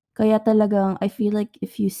 Kaya talagang I feel like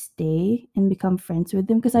if you stay and become friends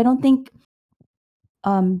with him, because I don't think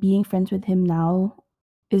being friends with him now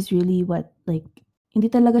is really what like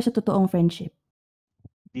hindi talaga siya totoong friendship.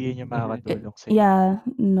 Hindi yun yung makakatulong sa'yo. Yeah,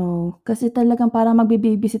 no. Kasi talagang parang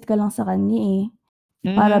magbe-babysit ka lang sa kanya eh.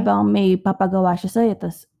 Para bang may papagawa siya sa'yo,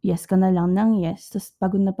 tas yes ka na lang ng yes, tas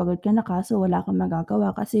pagod na pagod ka na kaso wala kang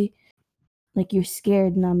magagawa kasi like you're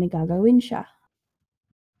scared na may gagawin siya.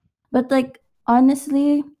 But like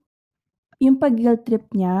honestly, yung pag-guilt trip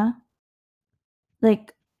niya,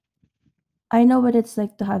 like I know what it's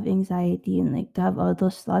like to have anxiety and like to have all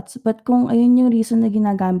those thoughts, but kung ayun yung reason na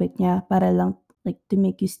ginagamit niya para lang like to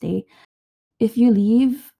make you stay, if you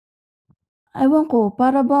leave, ewan ko,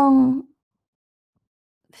 para bang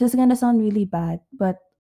this is gonna sound really bad, but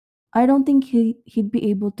I don't think he'd be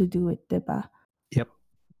able to do it, 'di ba? Yep.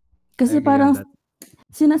 Kasi I agree on parang that.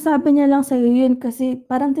 sinasabi niya lang sa'yo yun kasi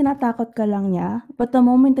parang tinatakot ka lang niya, but the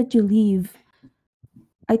moment that you leave,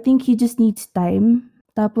 I think he just needs time.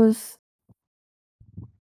 Tapos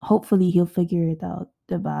hopefully he'll figure it out,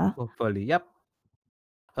 'di ba? Hopefully. Yep.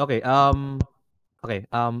 Okay,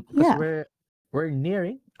 because Yeah. we're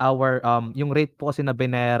nearing our yung rate po kasi na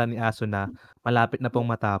binayaran ni Aso na malapit na pong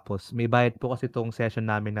matapos. May bayad po kasi tong session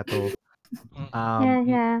namin na to.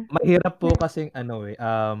 Yeah. Mahirap po kasing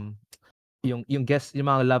yung guest, yung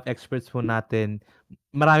mga love experts po natin,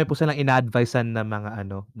 marami po silang ina-advisean na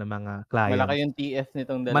mga clients. Malaki yung TF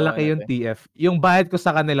nitong dalawa Malaki na yung to. TF. Yung bayad ko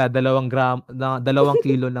sa kanila 2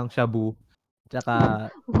 kilo ng shabu, tsaka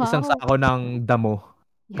isang Wow. sako ng damo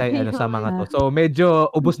kay sa mga to. Yeah. So medyo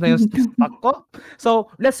ubos na yung stock ko. So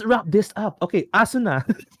let's wrap this up. Okay, Aso na.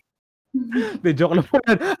 De joke lang po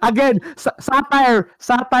yan. Again, satire,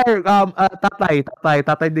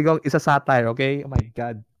 tatay digong isa satire, okay? Oh my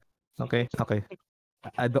God. Okay.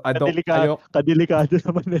 Kadelikado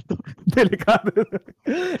naman nito. Delikado.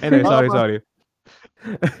 Anyway, Baka sorry.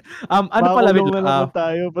 Ano pala, wait makakulong na lang. naman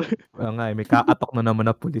tayo, pre. May kaatok na naman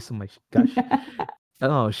na pulis. Oh my gosh.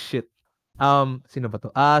 Oh, shit. Sino ba to?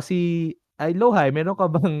 Lohai, meron ka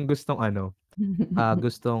bang gustong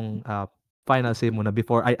final say muna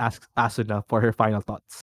before I ask Asuna for her final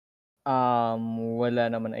thoughts? Wala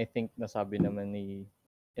naman. I think nasabi naman ni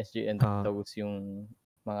SJ and Toes yung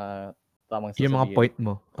mga tamang Yung mga sasabihin. point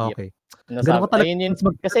mo. Yep. Okay. Ganun Nasabi, ka talaga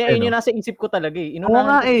kasi ayun yung nasa isip ko talaga eh. Oo nga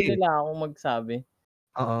Inunahan kasi eh. nila akong magsabi.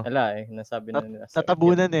 Oo. Wala eh. Nasabi na nila. So,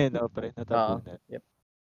 Natabunan eh, no, pre? Natabunan. Yep.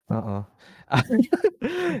 Oo.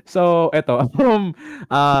 So, eto.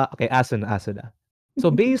 Okay, Asuna. So,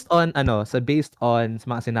 based on sa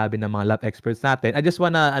mga sinabi ng mga love experts natin, I just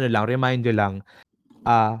wanna, remind you lang,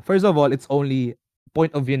 first of all, it's only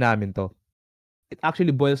point of view namin to. It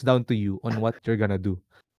actually boils down to you on what you're gonna do.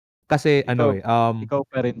 Kasi, Ikaw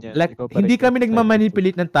pa rin yan. like, Ikaw pa rin hindi yung kami side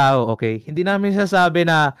nagmamanipulate ng tao, okay? Hindi namin sasabi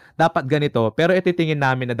na dapat ganito, pero ititingin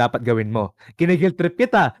namin na dapat gawin mo. Kiniguilt trip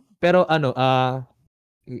kita. Pero I'm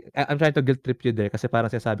trying to guilt trip you there kasi parang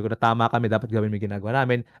sinasabi ko na tama kami, dapat gawin mo yung ginagawa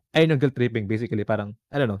namin. Ayun yung guilt tripping, basically. Parang,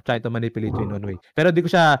 I don't know, trying to manipulate you in one way. Pero di ko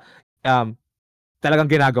siya talagang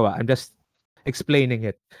ginagawa. I'm just explaining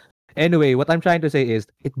it. Anyway, what I'm trying to say is,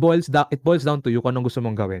 it boils down to you kung anong gusto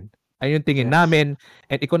mong gawin. Ayun yung tingin Yes. namin,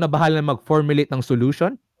 and ikaw na bahala na mag-formulate ng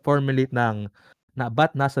solution, ba't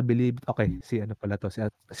nasa believe, okay, si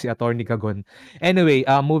Attorney Kagon. Anyway,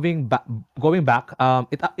 going back,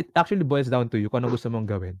 it actually boils down to you kung anong gusto mong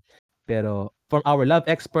gawin. Pero, from our love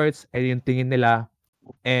experts, ayun yung tingin nila,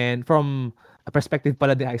 and from a perspective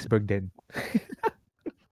pala din, iceberg din.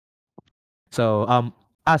 So,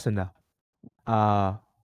 Asuna,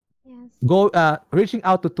 Yes. reaching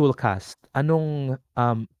out to Toolcast,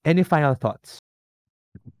 any final thoughts?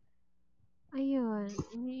 Ayun,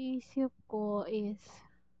 iniisip ko is,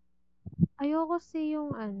 ayoko kasi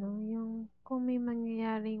yung kung may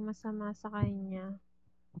mangyayaring masama sa kanya,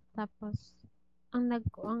 tapos,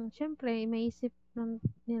 syempre, maisip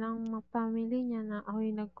nilang mga family niya na ako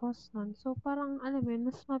yung nag-cause nun. So, parang, alam mo yun,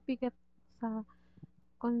 mas mabigat sa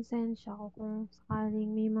konsensya ko kung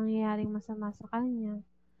sakaling may mangyayaring masama sa kanya.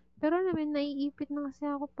 Pero alam mo yun, naiipit na kasi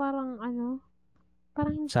ako parang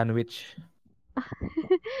parang Sandwich.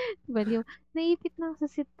 baliw. Naiipit na ako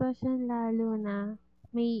sa sitwasyon lalo na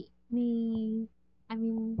may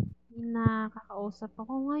nakakausap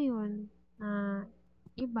ako ngayon na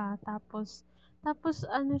iba tapos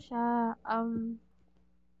siya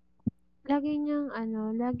lagi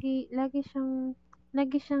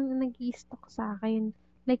siyang nag-i-stalk sa akin.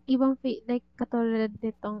 Like like katulad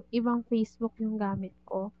nitong ibang Facebook yung gamit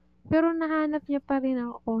ko. Pero nahanap niya pa rin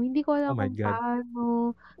ako. Hindi ko alam Oh my God.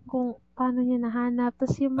 kung paano niya nahanap.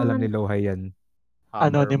 Tas yung mga Alam ni Lohai yan.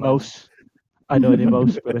 Anonymous,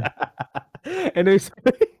 pre. Anyways,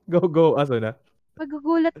 go, Asuna.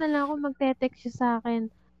 magugulat na lang ako magte-text siya sa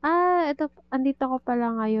akin. Andito ko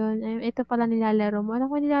pala ngayon. Ito pala nilalaro mo.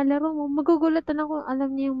 Alam ko nilalaro mo. Magugulat na lang ako.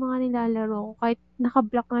 Alam niya yung mga nilalaro ko. Kahit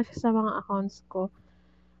naka-block na siya sa mga accounts ko.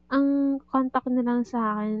 Ang contact na lang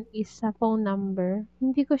sa akin is sa phone number.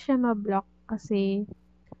 Hindi ko siya ma-block kasi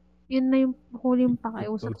yun na yung huling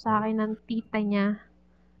pakiusap sa akin ng tita niya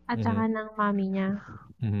at saka ng mami niya.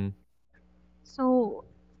 Mhm. So,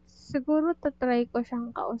 siguro tatry ko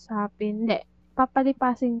siyang kausapin. Hindi,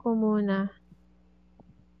 papalipasin ko muna.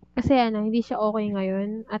 Kasi hindi siya okay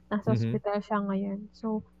ngayon at nasa ospital siya ngayon.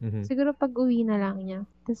 So, siguro pag-uwi na lang niya.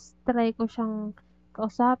 Tapos try ko siyang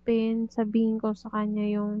kausapin, sabihin ko sa kanya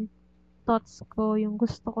yung thoughts ko, yung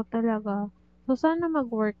gusto ko talaga. So, sana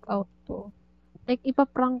mag-workout to. Like,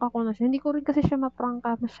 ipaprank ako na siya. Hindi ko rin kasi siya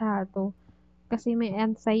mapranka masyado. Kasi may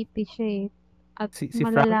anxiety siya eh. At Si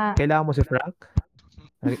malala. Frank, kailangan mo si Frank?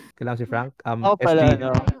 Kailangan si Frank? Ako pala,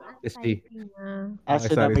 SG. SG.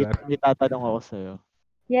 Aso na may tatanong ako sa'yo.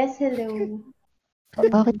 Yes, hello.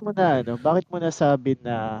 Bakit mo nasabi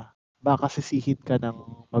na baka sisihin ka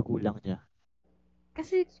ng magulang niya?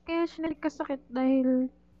 Kasi kaya siya nagkasakit dahil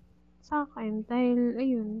sa akin. Dahil,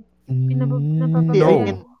 ayun, No.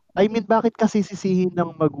 I mean, bakit kasi sisihin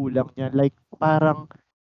ng magulang niya? Like, parang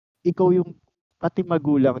ikaw yung pati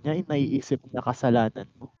magulang niya ay naiisip na kasalanan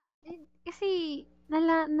mo. Kasi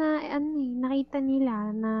nakita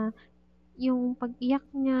nila na yung pag-iyak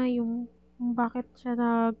niya, yung kung bakit siya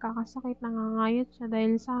nagkakasakit, nangangayat siya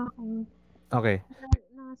dahil sa akin. Okay.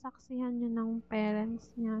 Nasaksihan niya ng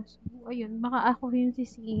parents niya. So, ayun, baka ako yung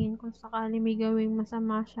sisihin kung sakali may gawing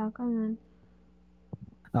masama siya, ganun.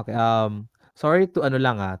 Okay, sorry to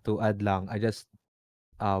to add lang. I just,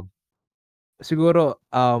 siguro,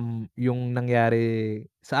 yung nangyari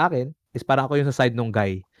sa akin, is parang ako yung sa side nung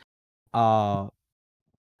guy.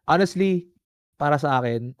 Honestly, para sa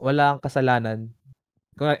akin, wala kang kasalanan.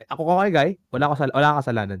 Kung ako guy, wala kang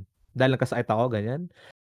kasalanan. Dahil nagkasakit ako, ganyan.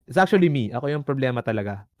 It's actually me. Ako yung problema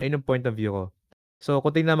talaga. Ayun yung point of view ko. So,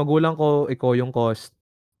 kung tingnan magulang ko, ikaw yung cause,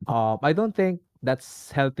 I don't think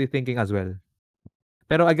that's healthy thinking as well.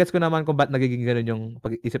 Pero I guess ko naman kung ba't nagiging gano'n yung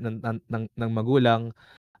pag-iisip ng magulang.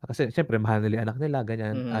 Kasi siyempre mahal nila yung anak nila,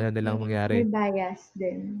 ganyan. Ayaw nilang May mangyari. bias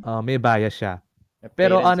din. May bias siya. May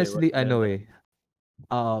Pero parents honestly,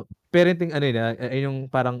 parenting yung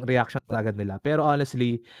parang reaction agad nila. Pero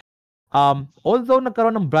honestly, although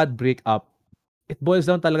nagkaroon ng bad breakup, it boils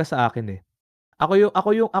down talaga sa akin eh.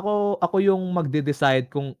 Ako yung magde-decide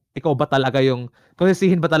kung ikaw ba talaga kung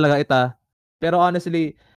sisihin ba talaga ita. Pero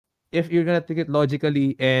honestly, if you're gonna take it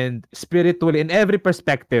logically and spiritually in every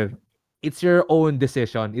perspective, it's your own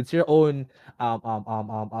decision. It's your own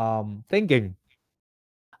thinking.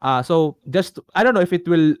 So just I don't know if it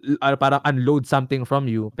will parang unload something from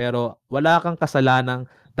you, pero wala kang kasalanan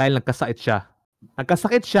dahil nagkasakit siya.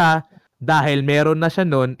 Nagkasakit siya dahil meron na siya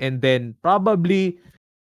nun and then probably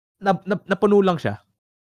napuno lang siya.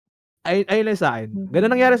 Ayun lang sa akin.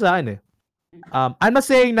 Ganun nangyari sa akin eh. I'm not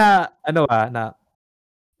saying na na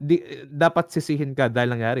dapat sisihin ka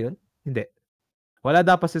dahil nangyari yun. Hindi. Wala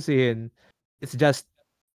dapat sisihin. It's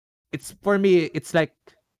for me, it's like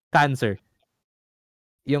cancer.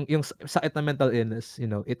 Yung sakit na mental illness,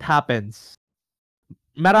 it happens.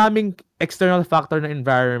 Maraming external factor na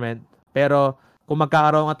environment, pero kung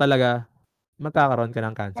magkakaroon ka talaga, magkakaroon ka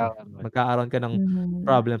ng cancer. Magkakaroon ka ng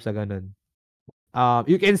problem sa ganun.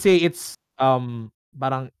 You can say it's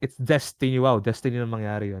parang it's destiny. Wow, destiny na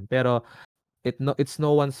mangyari yun. Pero it's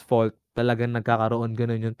no one's fault. Talagang nagkakaroon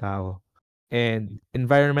ganun yung tao. And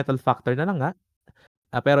environmental factor na lang nga.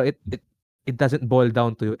 Pero it doesn't boil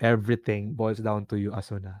down to you. Everything boils down to you,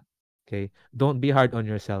 Asuna. Okay? Don't be hard on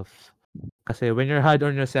yourself. Kasi when you're hard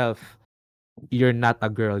on yourself, you're not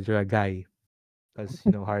a girl, you're a guy. Because,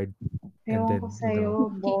 hard. And Ewan then, ko sa'yo,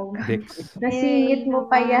 Bog. dicks. Nasingit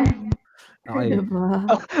mo pa yan. Okay.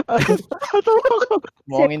 Diba?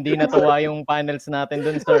 Mukhang hindi natuwa yung panels natin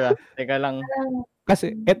dun, sir. Teka lang.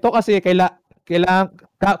 Kasi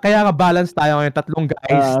kaya nga balance tayo ngayon, tatlong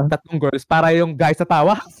guys, tatlong girls, para yung guys na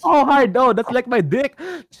tawa, oh hard, that's like my dick.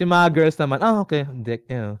 Si mga girls naman, okay, dick,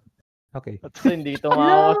 okay. Kasi hindi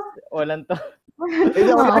tumawa, walang to.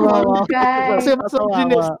 Kasi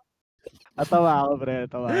misogynist. Atawa ako, pre,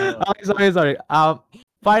 atawa ako. Okay, sorry.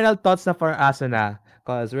 Final thoughts na for Asuna,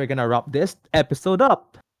 because we're gonna wrap this episode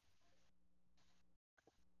up.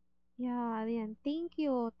 Yeah, yan. Thank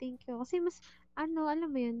you. Kasi mas, alam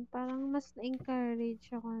mo yun, parang mas na-encourage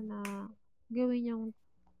ako na gawin yung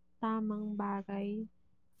tamang bagay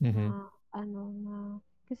na,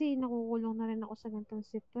 kasi nakukulong na rin ako sa ganitong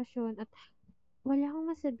sitwasyon at wala akong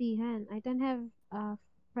masabihan. I don't have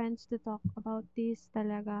friends to talk about this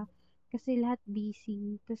talaga kasi lahat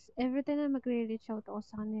busy. Tapos every time na magre-reach out ako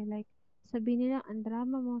sa kanila, like, sabihin nila, ang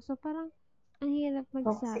drama mo. So, parang, ang hirap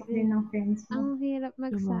Toxic magsabi. din ng friends mo. Ang hirap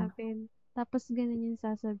magsabi. Tapos ganun yung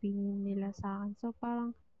sasabihin nila sa akin. So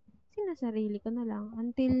parang sinasarili ko na lang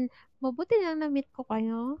until mabuti na na-meet ko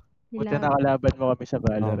kayo. Buti nakalaban mo kami sa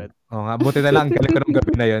Valorant. Oo nga, buti na lang galing ko ng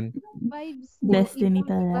gabi na yun. Vibes Destiny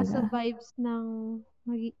iba sa talaga. vibes ng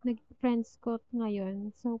nag-friends ko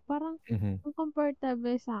ngayon. So parang ang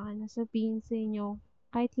comfortable sa akin na sabihin sa inyo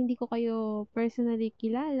kahit hindi ko kayo personally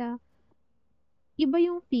kilala, iba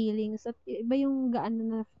yung feelings at iba yung gaano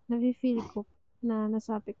na nafe-feel ko na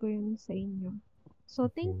nasabi ko yun sa inyo. So,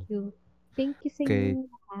 thank you. Thank you sa inyo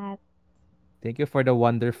lahat. Thank you for the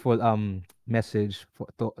wonderful message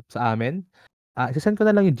sa amin. Isasend ko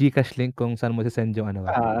na lang yung GCash link kung saan mo sisend yung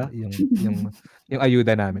yung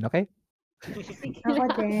ayuda namin, okay? Ako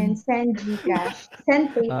din, send GCash.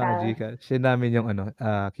 Send PayPal. GCash. Send namin yung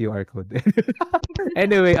QR code.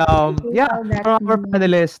 Anyway, from our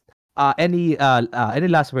panelists, any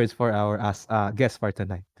last words for our guest for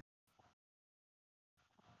tonight?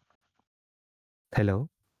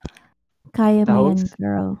 Hello? Kaya mo yan,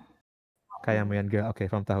 girl. Kaya mo yan, girl.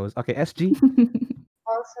 Okay, from Tahoes. Okay, SG?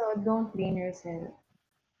 Also, don't blame yourself.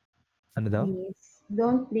 Ano daw? Please,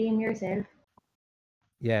 don't blame yourself.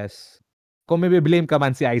 Yes. Kung may blame ka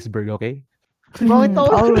man si Iceberg, okay?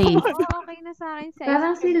 Always. Okay na sa akin si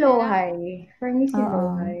Parang si Lohay. For me, si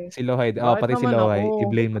Lohay. Si Lohay. Pati si Lohay.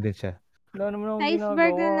 I-blame mo din siya. Wala naman akong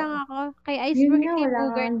Iceberg na lang ako. Kay Iceberg kay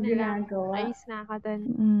Bugart na lang. Ayos na ako dun.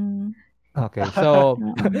 Okay, so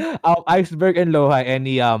Iceberg and Lohay,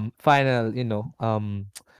 any final,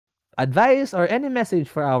 advice or any message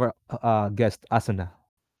for our guest Asuna?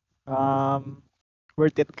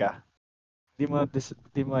 Worth it ka.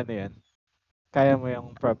 di mo ano yan. Kaya mo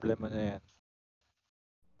yung problema na yan.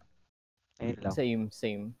 Ayun lang. Same.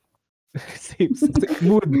 Same.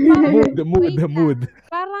 Mood. Wait lang. Mood.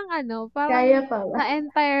 Parang Kaya pala. sa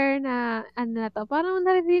entire na na to, parang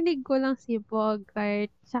narinig ko lang si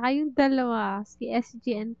Bogart, tsaka yung dalawa, si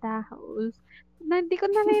SG and Tahoes. Hindi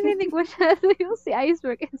ko narinig masyado yung si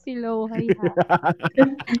Iceberg and si Lohay ha.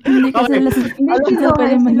 Hindi kasi Okay. Hindi, si sila pala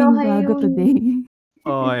Lohay, si maging Lohay bago yung... today.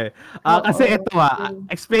 Okay. Oo, Kasi ito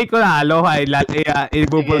explain ko na, Lohay,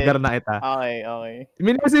 ibubulgar na kita. Okay.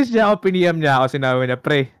 Minessage niya ako, piniyam niya ako, sinabi niya,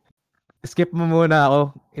 pre, skip mo muna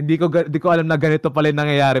ako. Hindi ko alam na ganito pala yung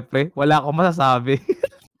nangyayari, pre. Wala akong masasabi.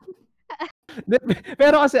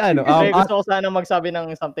 Pero kasi Gusto ko sana magsabi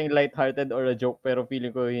ng something lighthearted or a joke, pero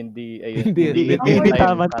feeling ko hindi, ayun. Hindi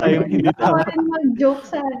tama tayo. Hindi Ako tama. rin mag-joke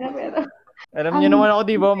sana, pero... Alam niyo naman ako,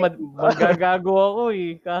 di ba? Magagago ako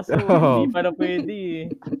eh. Kaso hindi pala pwede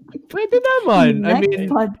eh. Pwede naman. I Next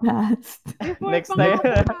mean, podcast. Before Next pa time.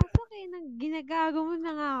 nga pumasok ginagago mo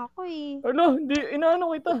na nga ako eh. Ano? Hindi, inaano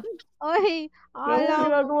kita. Oy, Ano alam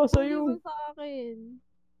ginagawa mo sa'yo? sa akin.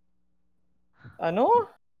 Ano?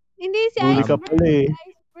 Hindi si Bully ka Iceberg. pala eh. Si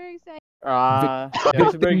Iceberg. Si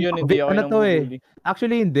Iceberg yun, hindi ako ano nang to eh. bubuli.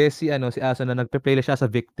 Actually, hindi. Si Aso na nagpe-play siya sa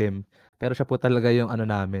victim. Pero siya po talaga yung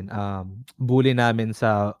namin, bully namin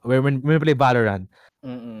sa, when we play Valorant.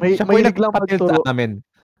 Siya po yung Mahilig lang nagpapatil sa magturo. amin.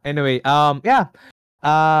 Anyway, yeah.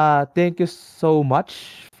 Thank you so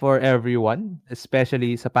much for everyone,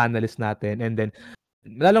 especially sa panelists natin. And then,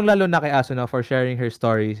 lalong-lalo na kay Aso na for sharing her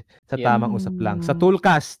story sa Yeah. tamang usap lang. Sa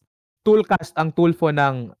Toolcast. Toolcast ang tool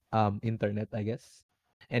ng internet, I guess.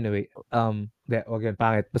 Anyway, wag yun,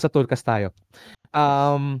 pangit. Basta Toolcast tayo.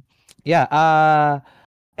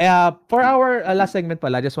 Yeah, for our last segment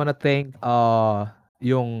pala, just wanna thank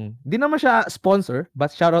yung, di naman siya sponsor, but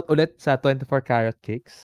shoutout ulit sa 24 Karat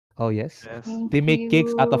Cakes. Oh yes. Yes. They make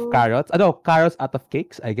cakes out of carrots. Carrots out of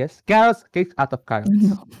cakes, I guess. Cakes out of carrots.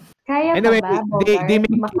 Ano? Kaya Anyway, pa ba, they Bogart?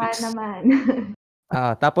 make Baka cakes. naman.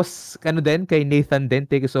 Tapos din kay Nathan din,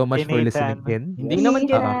 thank you so much Kay for Nathan. listening in. Hindi naman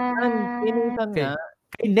kay Nathan. Nathan. Kay Nathan nga.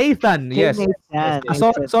 Kay Nathan, yes. Yan.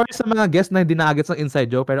 Sorry sa mga guests na hindi na-gets ng inside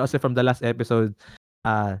joke, pero kasi from the last episode,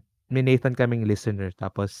 may Nathan kaming listener.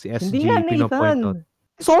 Tapos si SG Hindi nga pinopoint out. Nathan.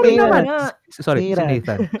 Sorry Nathan naman. nga. Sorry, si Nathan.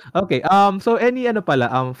 Nathan. Okay, so any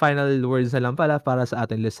final words na lang pala para sa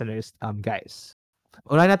ating listeners, guys.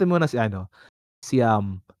 Unahin natin muna si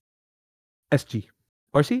SG.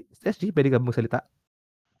 Or si SG, pwede ka magsalita?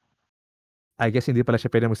 I guess hindi pala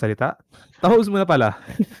siya pwede magsalita. Tahos muna pala.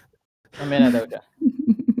 Mamaya na daw siya.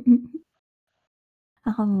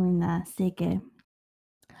 Ako muna. Sige.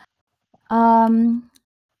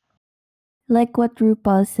 Like what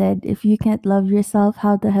RuPaul said, if you can't love yourself,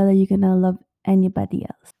 how the hell are you gonna love anybody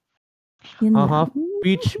else? Yun lang.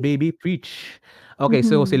 Preach, baby, preach. Okay,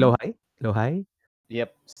 so si Lohay? Lohay?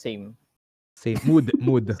 Yep, same. Same. Mood.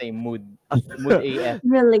 Same mood. Mood AF.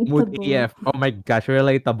 Relatable. Mood AF. Oh my gosh,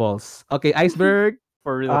 relatables. Okay, Iceberg.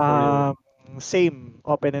 For real. Same.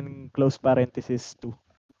 Open and close parenthesis 2.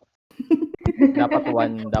 Dapat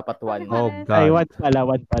one. Oh Ay, God.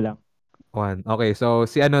 one pa lang. One. Okay, so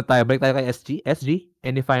si tayo? Balik tayo kay SG. SG,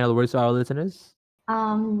 any final words to our listeners?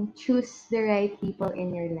 Choose the right people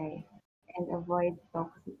in your life and avoid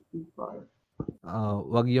toxic people.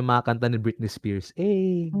 Wag yung mga kanta ni Britney Spears.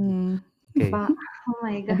 Okay. Oh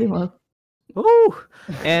my God. Di ba? Woo!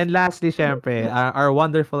 And lastly, syempre, our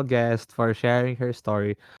wonderful guest for sharing her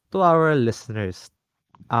story to our listeners.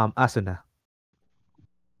 Asuna.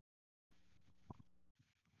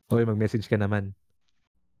 Uy, mag-message ka naman.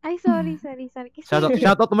 Ay, sorry. Kasi,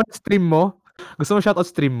 Shoutout mo sa stream mo? Gusto mo shoutout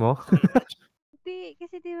stream mo?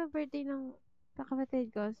 kasi di ba birthday ng kakapatid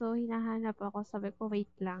ko, so hinahanap ako, sabi ko, wait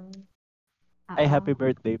lang. Ay, happy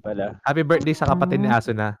birthday pala. Happy birthday sa kapatid ni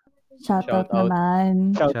Asuna. Shoutout Shout out.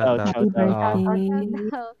 naman. Shout out. Happy birthday.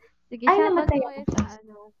 Sige, Ay, shoutout namatay ko ako. kayo sa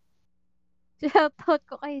shoutout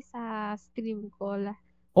ko kayo sa stream ko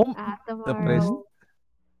tomorrow.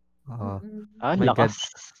 My Lakas.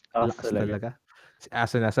 Lakas talaga. Si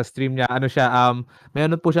Asuna sa stream niya,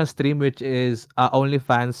 mayroon po siyang stream which is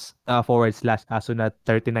OnlyFans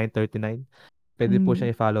 /Asuna3939. Pwede po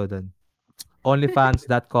siya i-follow doon.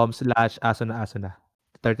 onlyfans.com/Asuna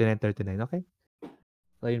 3939, okay?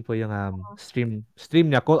 So yun po yung stream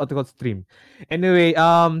niya, quote-unquote stream. Anyway,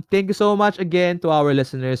 thank you so much again to our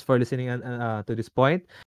listeners for listening to this point.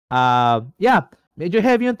 Yeah, medyo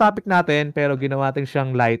heavy yung topic natin pero ginawa natin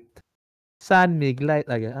siyang light. Sunmig light.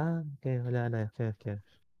 Okay, wala na. Okay.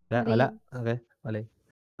 Wala. Okay, wala.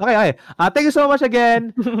 Okay. Thank you so much again.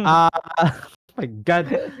 My God.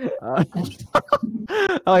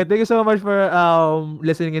 Okay, thank you so much for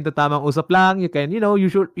listening into Tamang Usap Lang. You can,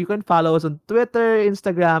 you can follow us on Twitter,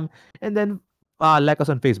 Instagram, and then like us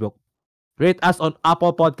on Facebook. Rate us on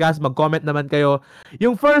Apple Podcast. Mag-comment naman kayo.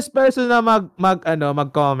 Yung first person na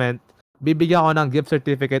mag-comment, bibigyan ko ng gift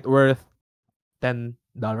certificate worth $10.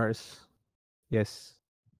 Yes.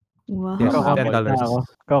 Wow. Yes, Comment $10. na ako.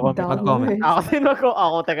 Comment. Mag-comment. Ako din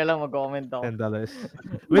ako, teka lang, mag-comment ako.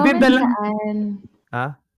 $10. Within Comment the saan? Ha?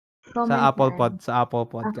 Comment saan? Sa Apple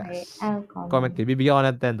Okay, Podcast. I'll comment. Comment kayo. Bibigyan ko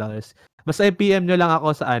ng $10. Basta i-PM nyo lang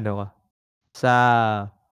ako sa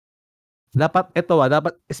dapat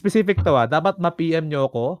specific to dapat ma-PM nyo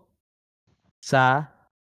ako sa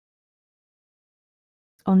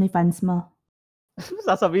OnlyFans mo.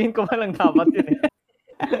 Sasabihin ko lang dapat yun eh.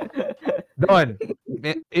 doon.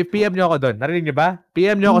 I-PM nyo ako doon. Narinig nyo ba?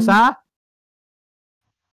 PM nyo ako sa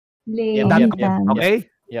Link. Yep. okay?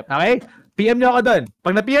 Yep. Okay? PM nyo ako doon.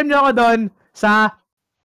 Pag na-PM nyo ako doon sa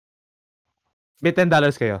may $10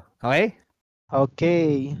 kayo. Okay?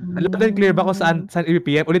 Okay. Alam na clear ba kung saan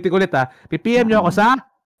i-PM? Ulitin ulit ha. I-PM nyo ako sa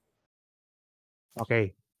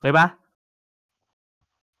Okay. Okay ba?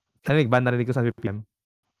 Narinig ko sa i-PM?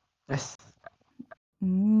 Yes.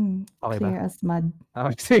 Okay ba? Clear as mud.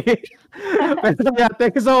 Okay, sige. Pero yeah,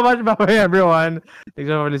 thank you so much, bye everyone. Thanks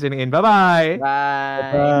so much for listening in. Bye-bye.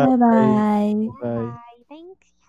 Bye. Bye. Bye-bye. Bye.